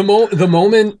great. The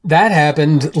moment that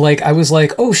happened, like, I was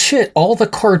like, oh shit, all the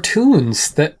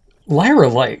cartoons that Lyra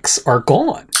likes are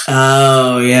gone.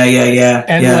 Oh, yeah.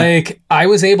 And like, I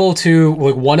was able to,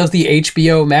 like, one of the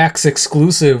HBO Max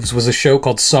exclusives was a show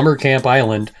called Summer Camp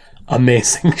Island.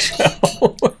 Amazing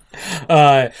show.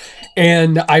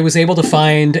 And I was able to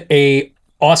find a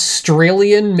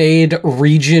Australian-made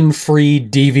region-free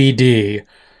DVD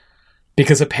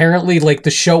because apparently, like,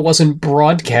 the show wasn't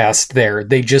broadcast there.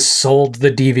 They just sold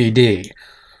the DVD.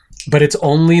 But it's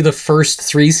only the first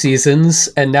 3 seasons,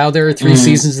 and now there are 3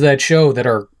 seasons of that show that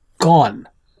are gone.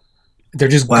 They're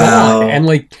just gone. And,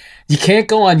 like, you can't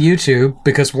go on YouTube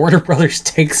because Warner Brothers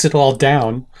takes it all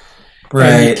down. Right.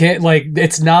 And you can't, like,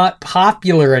 it's not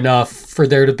popular enough for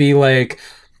there to be, like,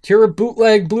 here are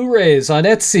bootleg Blu-rays on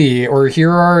Etsy, or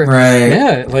here are... Right.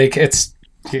 Yeah, like, it's...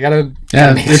 You gotta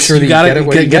make sure that you gotta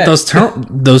you get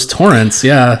those torrents,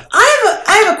 yeah.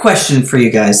 I have a question for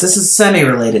you guys. This is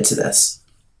semi-related to this.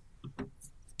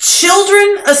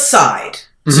 Children aside,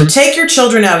 so take your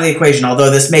children out of the equation, although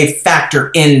this may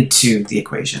factor into the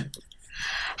equation.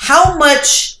 How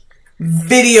much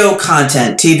video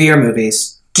content, TV or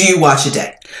movies, do you watch a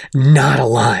day? Not a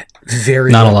lot.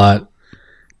 Not a lot.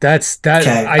 That's that.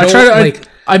 Okay.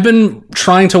 I've been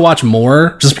trying to watch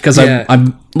more just because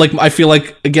I'm like, I feel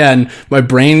like, again, my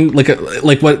brain, like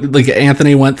what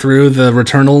Anthony went through, the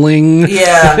Returnaling.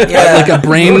 Yeah. Like a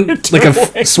brain, like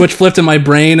a switch flipped in my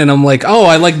brain, and I'm like, oh,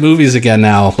 I like movies again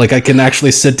now. Like, I can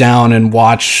actually sit down and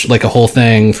watch like a whole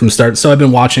thing from start. So I've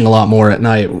been watching a lot more at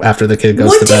night after the kid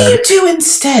goes to bed. What do you do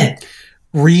instead?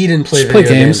 Read and play video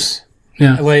games.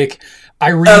 Yeah. Like, I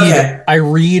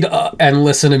read and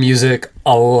listen to music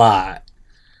a lot.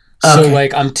 So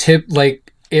like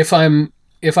if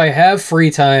I have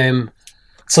free time,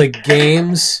 it's like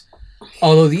games.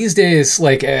 Although these days,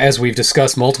 like, as we've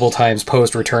discussed multiple times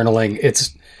post Returnaling,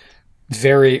 it's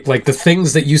very, like, the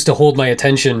things that used to hold my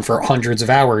attention for hundreds of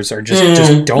hours are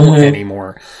just don't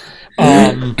anymore.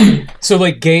 So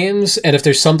like games, and if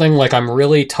there's something like I'm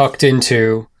really tucked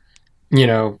into, you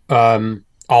know,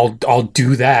 I'll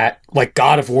do that. Like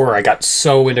God of War, I got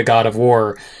so into God of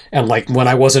War, and like when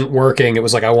I wasn't working, it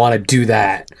was like I want to do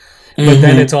that. But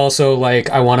then it's also like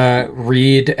I want to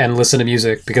read and listen to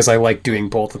music because I like doing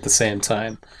both at the same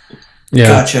time. Yeah.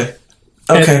 Gotcha.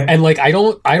 Okay. And like I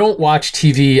don't watch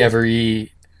TV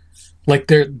every, like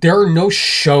there are no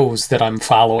shows that I'm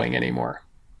following anymore.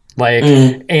 Like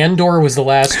Andor was the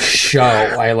last show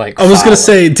I like. I was gonna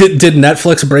say, did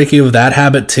Netflix break you of that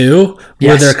habit too? Yes.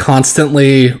 Where they're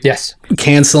constantly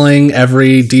canceling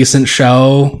every decent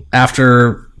show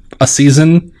after a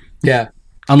season? Yeah.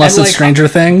 Unless and it's like, Stranger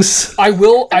Things. I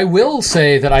will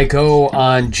say that I go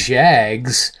on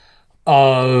jags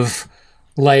of,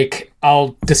 like,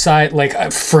 I'll decide,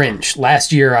 like, Fringe.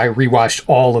 Last year I rewatched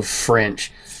all of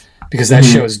Fringe because that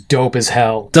show is dope as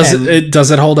hell. Does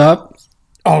it hold up?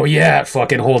 Oh yeah, it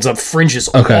fucking holds up. Fringe is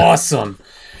awesome.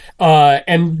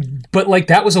 But like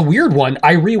that was a weird one.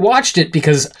 I rewatched it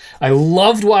because I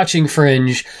loved watching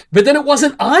Fringe, but then it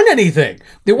wasn't on anything.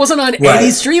 It wasn't on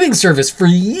any streaming service for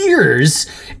years.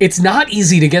 It's not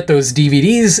easy to get those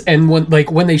DVDs, and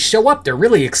when they show up, they're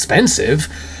really expensive.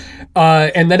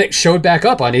 And then it showed back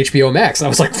up on HBO Max, and I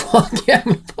was like, "Fuck yeah,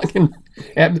 I'm fucking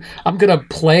I'm gonna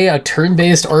play a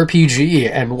turn-based RPG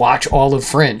and watch all of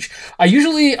Fringe. I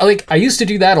used to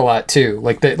do that a lot too.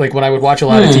 Like when I would watch a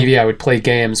lot of TV, I would play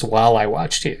games while I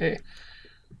watched TV.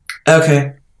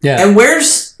 Okay. Yeah. And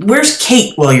where's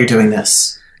Kate while you're doing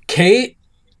this? Kate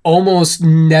almost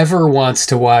never wants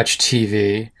to watch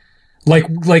TV. Like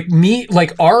me,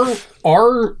 like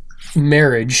our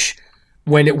marriage,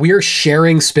 when we're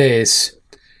sharing space,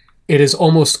 it is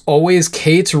almost always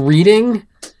Kate's reading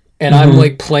and I'm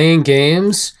like playing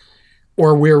games,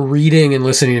 or we're reading and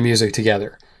listening to music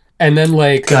together. And then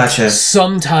like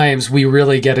sometimes we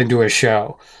really get into a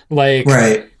show. Like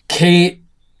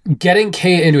getting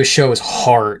Kate into a show is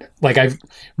hard. Like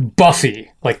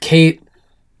Buffy, like Kate,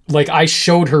 like I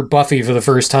showed her Buffy for the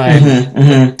first time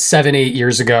 7-8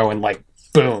 years ago and like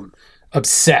boom,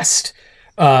 obsessed.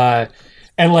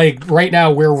 And like right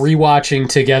now we're rewatching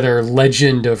together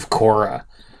Legend of Korra.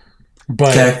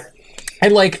 But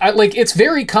and like it's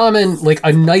very common, like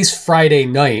a nice Friday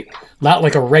night, not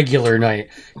like a regular night.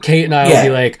 Kate and I will be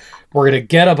like, we're gonna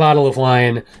get a bottle of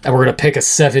wine and we're gonna pick a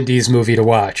 70s movie to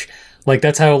watch. Like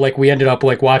that's how like we ended up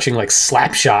like watching like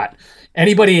Slapshot.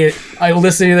 Anybody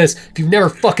listening to this, if you've never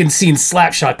fucking seen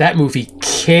Slapshot, that movie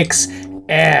kicks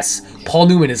ass. Paul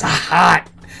Newman is hot.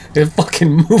 The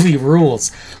fucking movie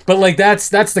rules. But like that's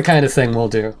the kind of thing we'll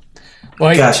do.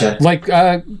 Like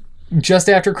just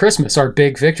after Christmas, our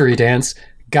big victory dance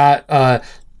got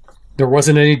there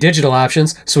wasn't any digital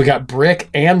options, so we got Brick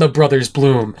and the Brothers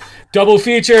Bloom. Double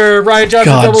feature, Rian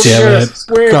Johnson God double damn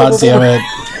feature. It. God damn it.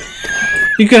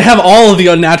 You could have all of the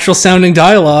unnatural sounding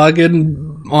dialogue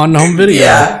on home video.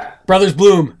 Yeah. Brothers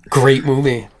Bloom, great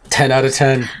movie. 10 out of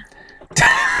 10.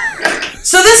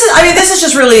 So this is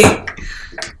just really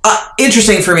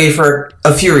interesting for me for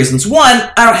a few reasons. One,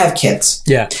 I don't have kids.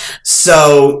 Yeah.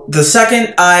 So the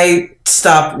second I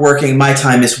stop working, my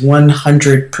time is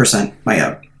 100% my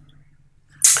own.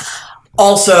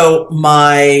 Also,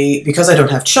 because I don't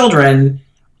have children,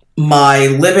 my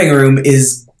living room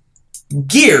is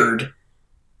geared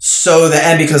so that,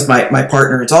 and because my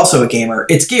partner is also a gamer,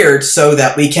 it's geared so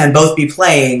that we can both be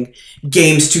playing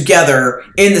games together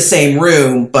in the same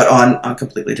room, but on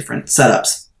completely different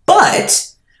setups. But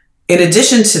in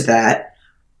addition to that,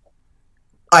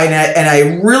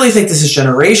 I really think this is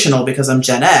generational because I'm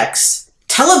Gen X,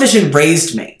 television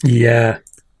raised me. Yeah.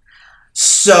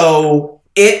 So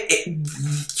it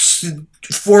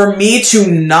for me to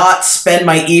not spend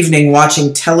my evening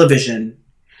watching television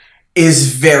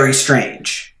is very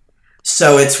strange.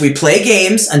 So we play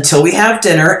games until we have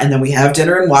dinner, and then we have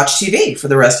dinner and watch TV for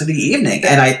the rest of the evening.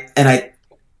 And I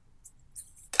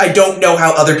don't know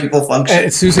how other people function.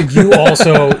 And Susan, you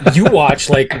watch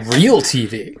like real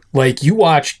TV. Like you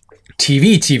watch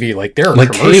TV. Like there are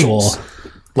like commercials. Cable.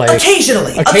 Like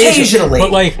occasionally,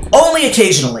 but like only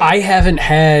occasionally. I haven't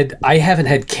had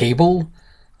cable.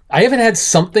 I haven't had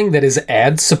something that is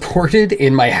ad supported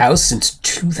in my house since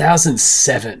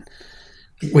 2007,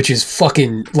 which is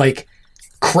fucking like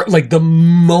the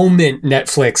moment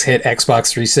Netflix hit Xbox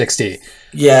 360.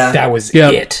 Yeah, that was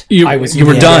it. You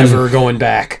were done. Never going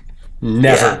back.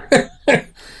 Never. Yeah.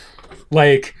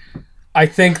 Like, I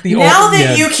think now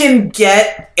that you can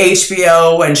get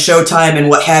HBO and Showtime and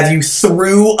what have you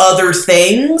through other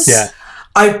things,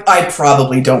 I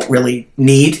probably don't really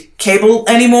need cable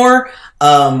anymore.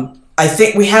 I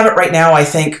think we have it right now, I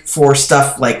think, for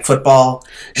stuff like football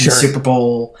and the Super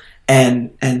Bowl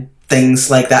and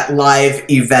things like that, live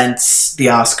events, the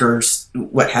Oscars,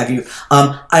 what have you.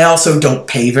 I also don't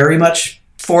pay very much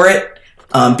for it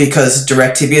because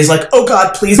DirecTV is like, oh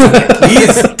God, please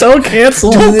don't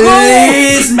cancel.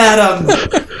 Please, madam.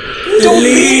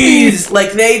 Please.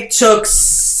 Like they took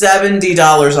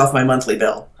 $70 off my monthly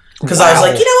bill because I was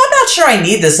like, I'm not sure I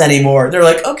need this anymore. They're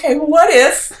like, okay, well, what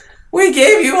if we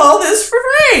gave you all this for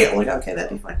free? I'm like, okay,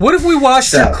 that'd be fine. What if we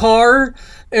washed your car?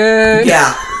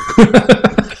 Yeah.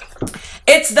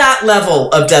 It's that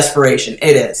level of desperation.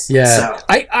 It is. Yeah. So.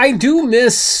 I do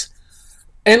miss,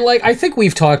 and like, I think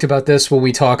we've talked about this when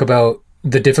we talk about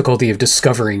the difficulty of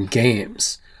discovering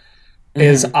games,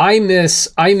 is I miss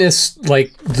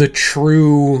like the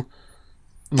true,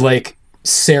 like,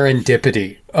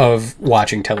 serendipity of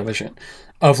watching television.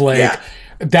 Of like,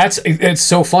 it's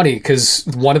so funny because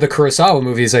one of the Kurosawa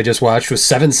movies I just watched was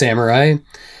Seven Samurai,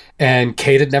 and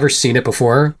Kate had never seen it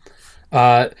before.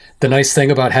 The nice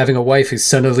thing about having a wife who's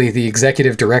suddenly the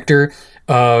executive director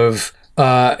of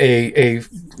a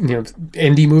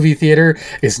indie movie theater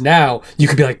is now you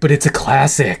could be like, but it's a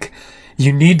classic.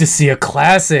 You need to see a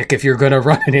classic if you're going to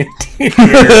run an indie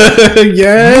theater.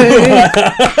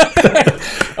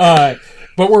 Yay!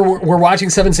 But we're watching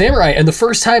Seven Samurai, and the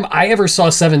first time I ever saw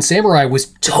Seven Samurai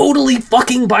was totally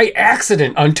fucking by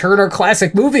accident on Turner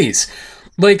Classic Movies.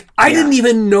 Like, I didn't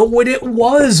even know what it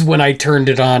was when I turned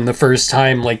it on the first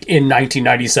time, like, in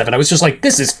 1997. I was just like,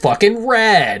 this is fucking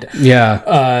rad.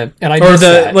 Yeah. And I or missed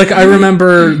that. like, I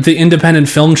remember the Independent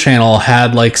Film Channel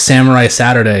had, like, Samurai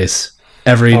Saturdays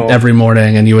every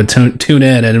morning, and you would tune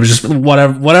in, and it was just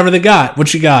whatever they got.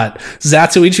 What you got?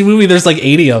 Zatoichi movie, there's like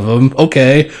 80 of them.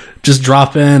 Okay. Just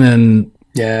drop in and,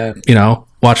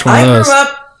 watch one of those. I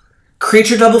grew up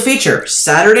Creature double feature.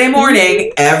 Saturday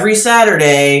morning, every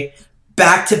Saturday,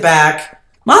 back-to-back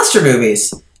monster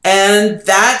movies. And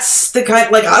that's the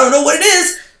kind, like, I don't know what it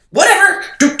is. Whatever.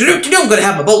 I'm going to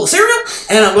have my bowl of cereal,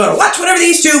 and I'm going to watch whatever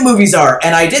these two movies are.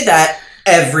 And I did that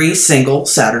every single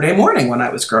Saturday morning when I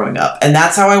was growing up. And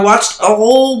that's how I watched a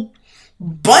whole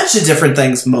bunch of different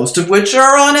things, most of which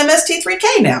are on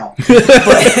MST3K now.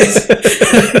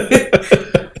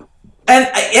 And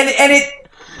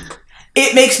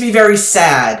it makes me very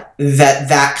sad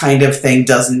that kind of thing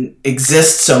doesn't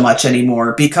exist so much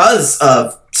anymore because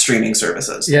of streaming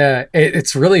services. Yeah,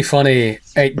 it's really funny.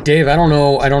 Hey, Dave, I don't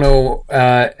know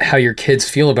how your kids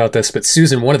feel about this, but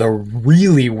Susan, one of the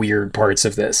really weird parts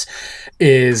of this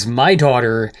is my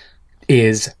daughter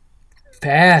is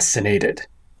fascinated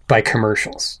by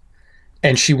commercials,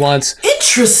 and she wants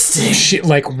interesting.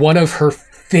 One of her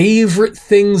favorite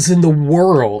things in the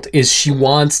world is she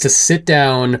wants to sit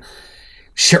down.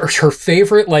 Her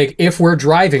favorite, like, if we're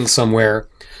driving somewhere,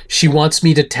 she wants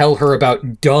me to tell her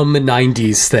about dumb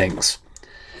 90s things,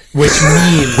 which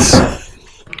means,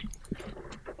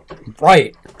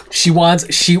 right, she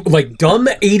like dumb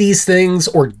 80s things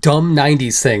or dumb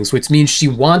 90s things, which means she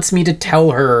wants me to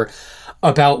tell her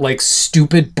about, like,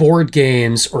 stupid board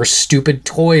games or stupid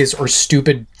toys or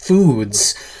stupid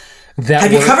foods.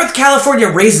 Have you covered the California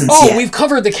raisins yet? Oh, we've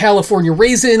covered the California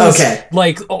raisins. Okay.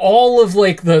 Like, all of,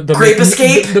 like, the Grape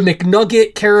Escape? The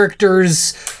McNugget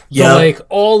characters. Yeah. Like,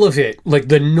 all of it. Like,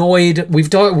 the Noid. We've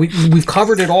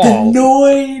covered it all. The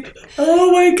Noid.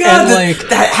 Oh, my God. And,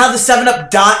 how the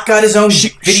 7-Up Dot got his own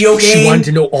video game. She wanted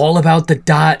to know all about the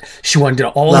Dot. She wanted to know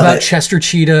all about Chester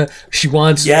Cheetah. She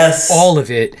wants all of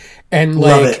it. And,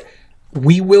 like,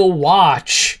 we will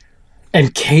watch...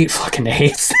 And Kate fucking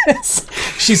hates this.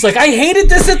 She's like, I hated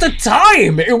this at the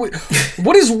time.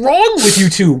 What is wrong with you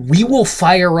two? We will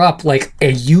fire up, like,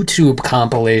 a YouTube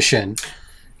compilation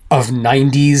of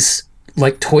 90s,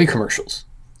 like, toy commercials.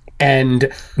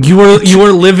 And you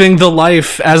were living the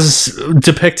life as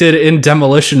depicted in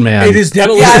Demolition Man. It is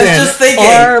Demolition Man. I was just thinking.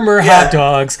 Armor hot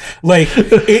dogs. Like,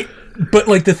 it. But,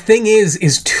 like, the thing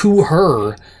is to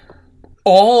her,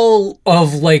 all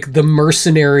of, like, the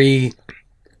mercenary...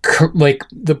 like,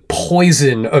 the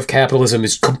poison of capitalism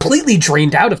is completely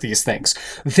drained out of these things.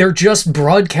 They're just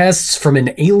broadcasts from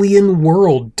an alien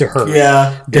world to her.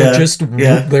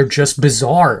 They're just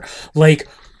bizarre. Like,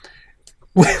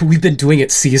 we've been doing it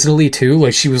seasonally too.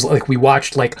 Like, she was like, we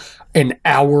watched like an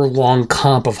hour-long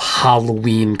comp of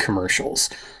Halloween commercials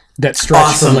that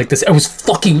stretched from like this. It was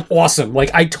fucking awesome.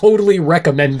 Like, I totally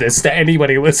recommend this to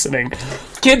anybody listening.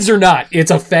 Kids or not,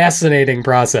 it's a fascinating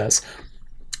process.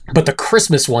 But the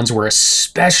Christmas ones were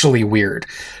especially weird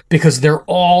because they're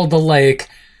all the, like,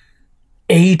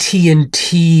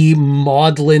 AT&T,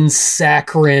 Maudlin,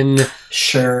 Saccharin,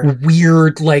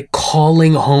 weird, like,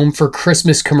 calling home for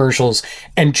Christmas commercials.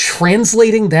 And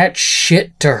translating that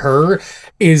shit to her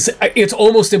it's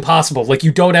almost impossible. Like,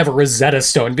 you don't have a Rosetta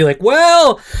Stone and be like,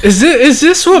 well... Is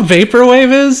this what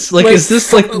Vaporwave is? Like is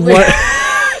this, like, what...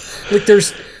 Like,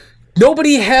 there's...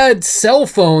 Nobody had cell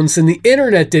phones and the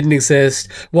internet didn't exist.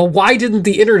 Well, why didn't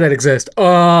the internet exist?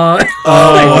 Oh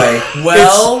boy.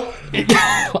 Well,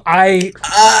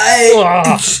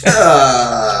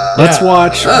 let's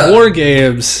watch War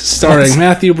Games starring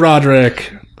Matthew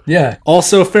Broderick. Yeah.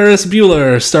 Also Ferris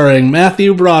Bueller starring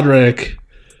Matthew Broderick.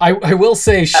 I will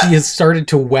say she has started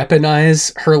to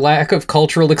weaponize her lack of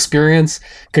cultural experience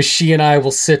because she and I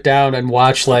will sit down and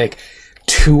watch, like,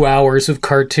 2 hours of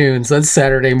cartoons on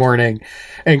Saturday morning,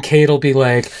 and Kate will be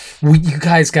like, you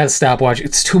guys gotta stop watching,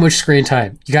 it's too much screen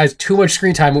time, you guys, too much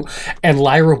screen time. And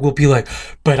Lyra will be like,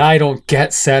 but I don't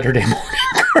get Saturday morning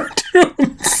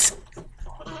cartoons.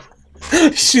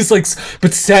 She's like,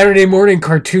 but Saturday morning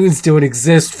cartoons don't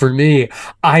exist for me.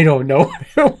 I don't know what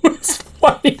it was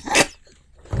like.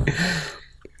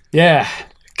 Yeah,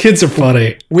 kids are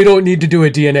funny. We don't need to do a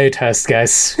DNA test,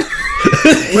 guys.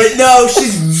 But no,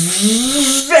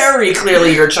 she's very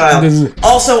clearly your child.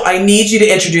 Also, I need you to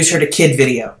introduce her to Kid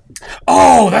Video.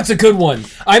 Oh, that's a good one.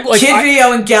 I'm like Kid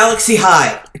Video and Galaxy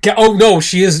High. Oh no,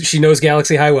 she knows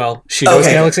Galaxy High well. She knows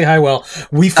Galaxy High well.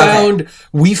 We found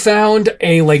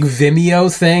a like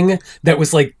Vimeo thing that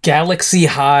was like Galaxy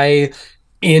High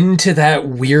into that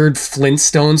weird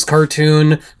Flintstones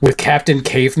cartoon with Captain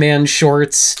Caveman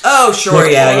shorts. Oh sure,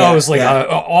 like, yeah. It was like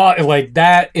like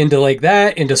that into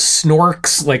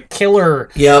Snorks, like killer.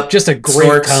 Yep, just a great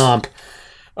Snorks. comp.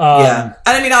 And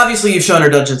I mean, obviously, you've shown her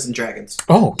Dungeons and Dragons.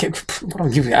 Oh,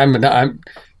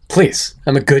 please,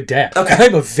 I'm a good dad. Okay,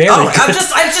 I'm a very. I'm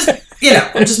just,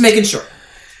 I'm just making sure.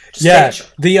 Making sure.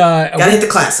 The gotta hit the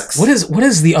classics. What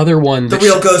is the other one? The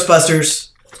Real Ghostbusters.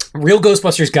 Real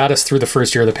Ghostbusters got us through the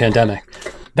first year of the pandemic.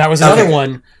 That was another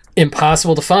one,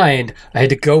 impossible to find. I had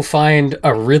to go find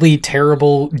a really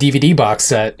terrible DVD box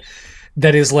set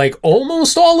that is like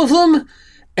almost all of them,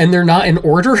 and they're not in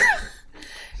order.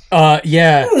 That's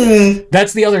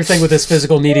the other thing with this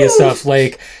physical media stuff.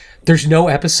 Like, there's no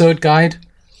episode guide.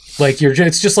 Like,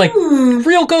 it's just like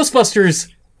Real Ghostbusters,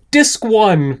 disc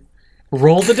 1.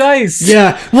 Roll the dice.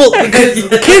 Yeah, well, kids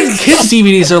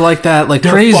DVDs are like that, like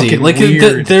they're crazy. Like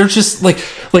they're just like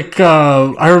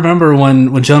I remember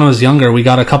when Jonah was younger, we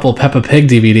got a couple of Peppa Pig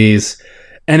DVDs,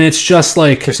 and it's just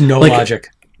like there's no logic.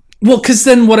 Well, because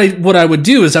then what I would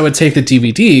do is I would take the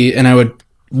DVD and I would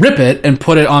rip it and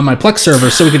put it on my Plex server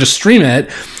so we could just stream it,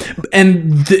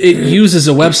 and it uses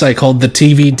a website called the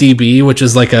TVDB, which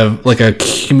is like a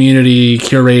community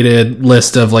curated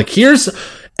list of like, here's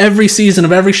every season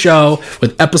of every show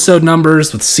with episode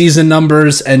numbers, with season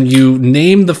numbers, and you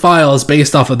name the files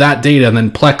based off of that data, and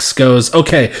then Plex goes,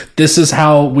 okay, this is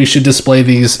how we should display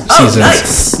these seasons.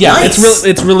 Nice. Yeah, nice.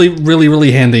 It's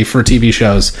really handy for TV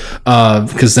shows,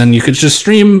 because then you could just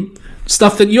stream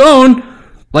stuff that you own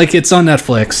like it's on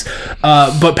Netflix.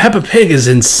 But Peppa Pig is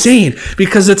insane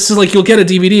because it's like you'll get a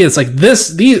DVD. It's like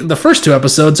the first 2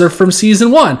 episodes are from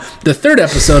season 1. The 3rd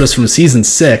episode is from season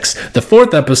 6. The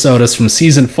 4th episode is from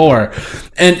season 4.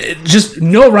 And just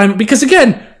no rhyme, because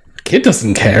again, kid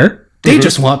doesn't care. They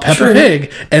just want Peppa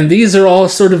Pig. And these are all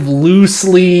sort of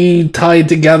loosely tied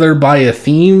together by a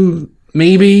theme,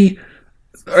 maybe.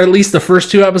 Or at least the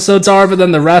first 2 episodes are, but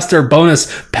then the rest are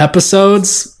bonus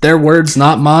Pepisodes. Their words,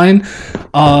 not mine.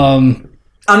 I'm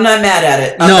not mad at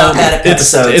it. I'm not mad at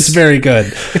episodes. It's very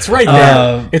good. It's right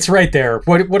there. It's right there.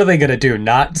 What are they gonna do?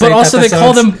 Not say but also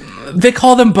episodes? they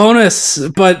call them bonus,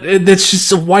 but it's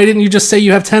just, why didn't you just say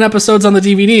you have 10 episodes on the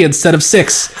DVD instead of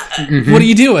 6? What are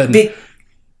you doing?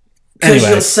 Because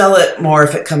you'll sell it more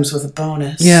if it comes with a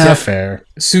bonus. Yeah, fair.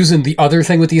 Susan, the other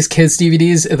thing with these kids'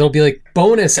 DVDs, it'll be like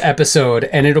bonus episode,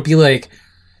 and it'll be like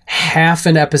half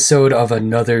an episode of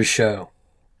another show.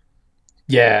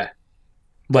 Yeah.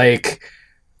 Like,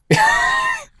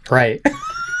 right.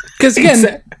 Because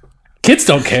again, kids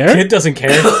don't care. Kid doesn't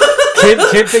care.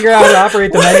 Kid figure out how to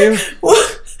operate the menu.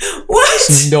 What?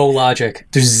 There's no logic.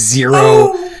 There's zero.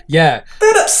 Oh, yeah.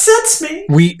 That upsets me.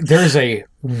 There's a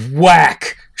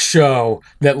whack show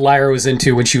that Lyra was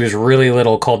into when she was really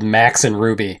little called Max and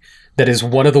Ruby. That is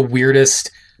one of the weirdest.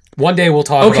 One day we'll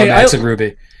talk about Max and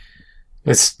Ruby.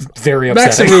 It's very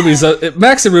upsetting.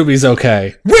 Max and Ruby's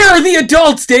okay. Where are the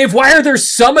adults, Dave? Why are there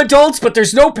some adults but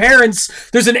there's no parents?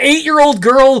 There's an 8-year-old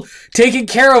girl taking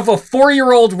care of a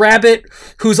 4-year-old rabbit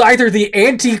who's either the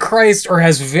Antichrist or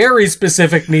has very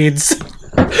specific needs.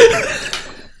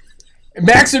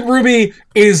 Max and Ruby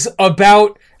is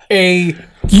about a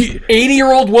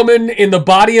 80-year-old woman in the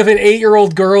body of an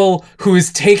 8-year-old girl who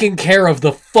is taking care of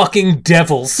the fucking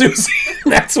devil, Susie.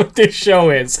 That's what this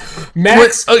show is.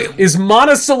 Max is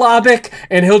monosyllabic,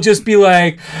 and he'll just be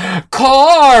like,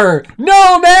 car!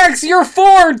 No, Max, you're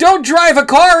 4! Don't drive a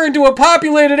car into a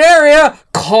populated area!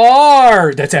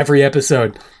 Car! That's every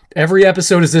episode. Every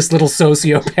episode is this little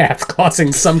sociopath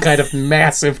causing some kind of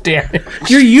massive damage.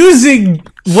 You're using...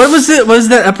 What was it? Was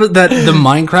that the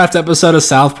Minecraft episode of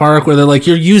South Park where they're like,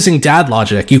 you're using dad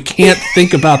logic. You can't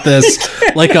think about this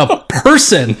like a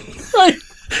person. Right.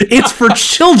 It's for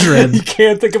children. You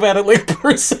can't think about it like a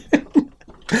person.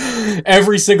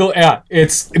 Every single... Yeah,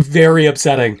 it's very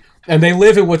upsetting. And they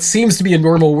live in what seems to be a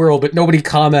normal world, but nobody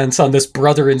comments on this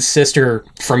brother and sister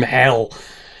from hell.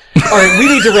 All right, we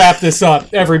need to wrap this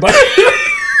up, everybody.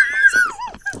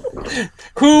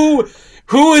 Who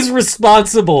is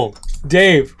responsible?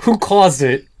 Dave, who caused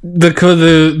it?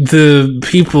 The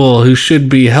people who should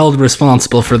be held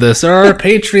responsible for this are our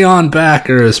Patreon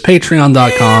backers.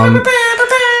 Patreon.com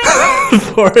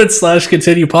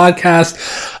 /continue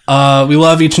podcast. We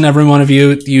love each and every one of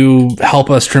you. You help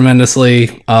us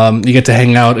tremendously. You get to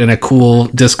hang out in a cool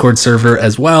Discord server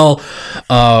as well.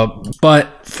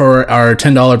 But for our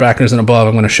 $10 backers and above,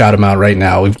 I'm going to shout them out right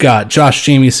now. We've got Josh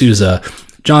Jamie Souza,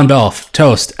 John Belf,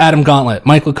 Toast, Adam Gauntlet,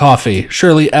 Michael Coffey,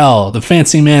 Shirley L., The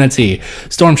Fancy Manatee,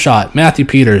 Stormshot, Matthew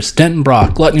Peters, Denton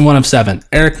Brock, Gluttony 1 of 7,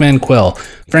 Eric Van Quill,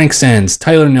 Frank Sands,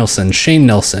 Tyler Nilsson, Shane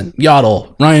Nilsson,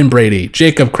 Yodel, Ryan Brady,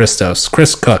 Jacob Christos,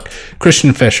 Chris Cook,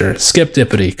 Christian Fisher, Skip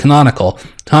Dippity, Canonical,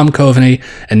 Tom Coveney,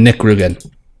 and Nick Rugen.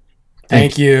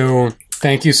 Thank you.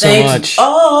 Thank you so much.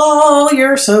 Oh,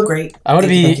 you're so great. I want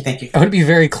to Thank you. I want to be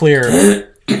very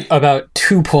clear about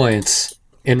 2 points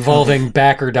involving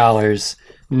backer dollars.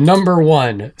 Number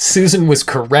one, Susan was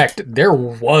correct. There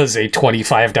was a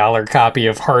 $25 copy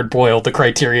of Hard Boiled: The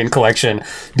Criterion Collection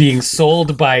being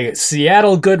sold by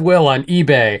Seattle Goodwill on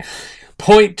eBay.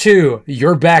 Point two,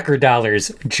 your backer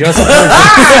dollars just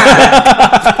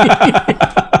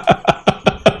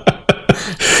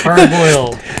Hard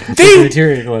Boiled: The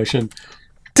Criterion Collection.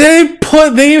 They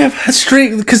have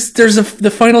straight because there's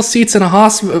the final scene is in a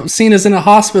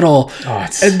hospital,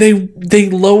 and they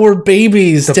lower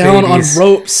babies down on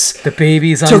ropes. The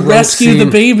babies on to ropes rescue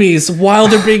the babies while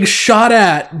they're being shot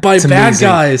at by bad amazing.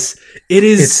 guys.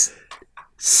 It's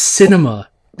cinema.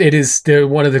 It is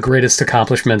one of the greatest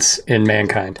accomplishments in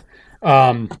mankind.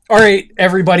 All right,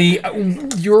 everybody,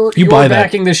 your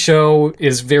backing the show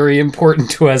is very important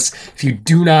to us. If you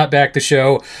do not back the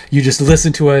show, you just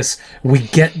listen to us. We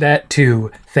get that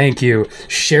too. Thank you.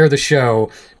 Share the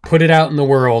show. Put it out in the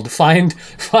world. Find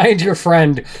your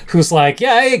friend who's like,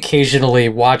 yeah, I occasionally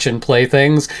watch and play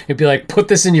things. And be like, put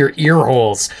this in your ear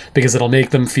holes because it'll make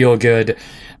them feel good.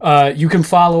 You can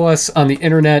follow us on the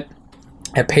internet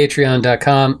at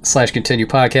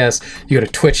patreon.com/continuepodcast. You go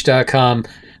to twitch.com.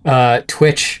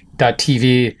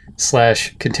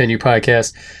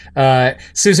 twitch.tv/continuepodcast.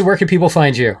 Susan, where can people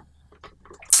find you?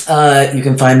 You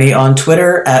can find me on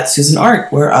Twitter at Susan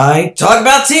Art, where I talk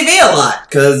about TV a lot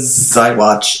because I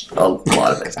watch a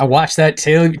lot of it. I watch that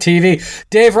TV.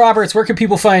 Dave Roberts, where can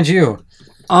people find you?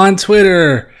 On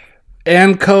Twitter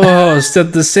and co-host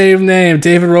at the same name,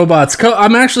 David Robots.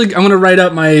 I'm going to write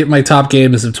up my top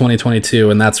games of 2022,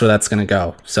 and that's where that's going to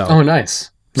go. So, oh, nice.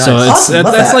 So Awesome.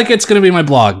 that's like it's going to be my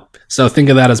blog. So think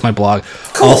of that as my blog.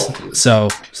 Cool. Also,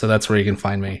 so that's where you can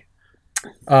find me.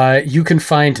 You can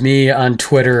find me on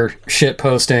Twitter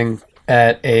shitposting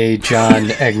at a John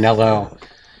Agnello,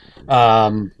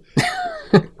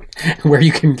 where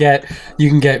you can get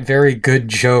very good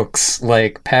jokes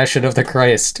like Passion of the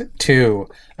Christ 2,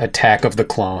 Attack of the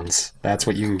Clones. That's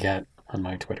what you can get on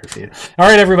my Twitter feed. All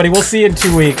right, everybody, we'll see you in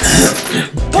 2 weeks.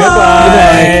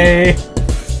 Goodbye.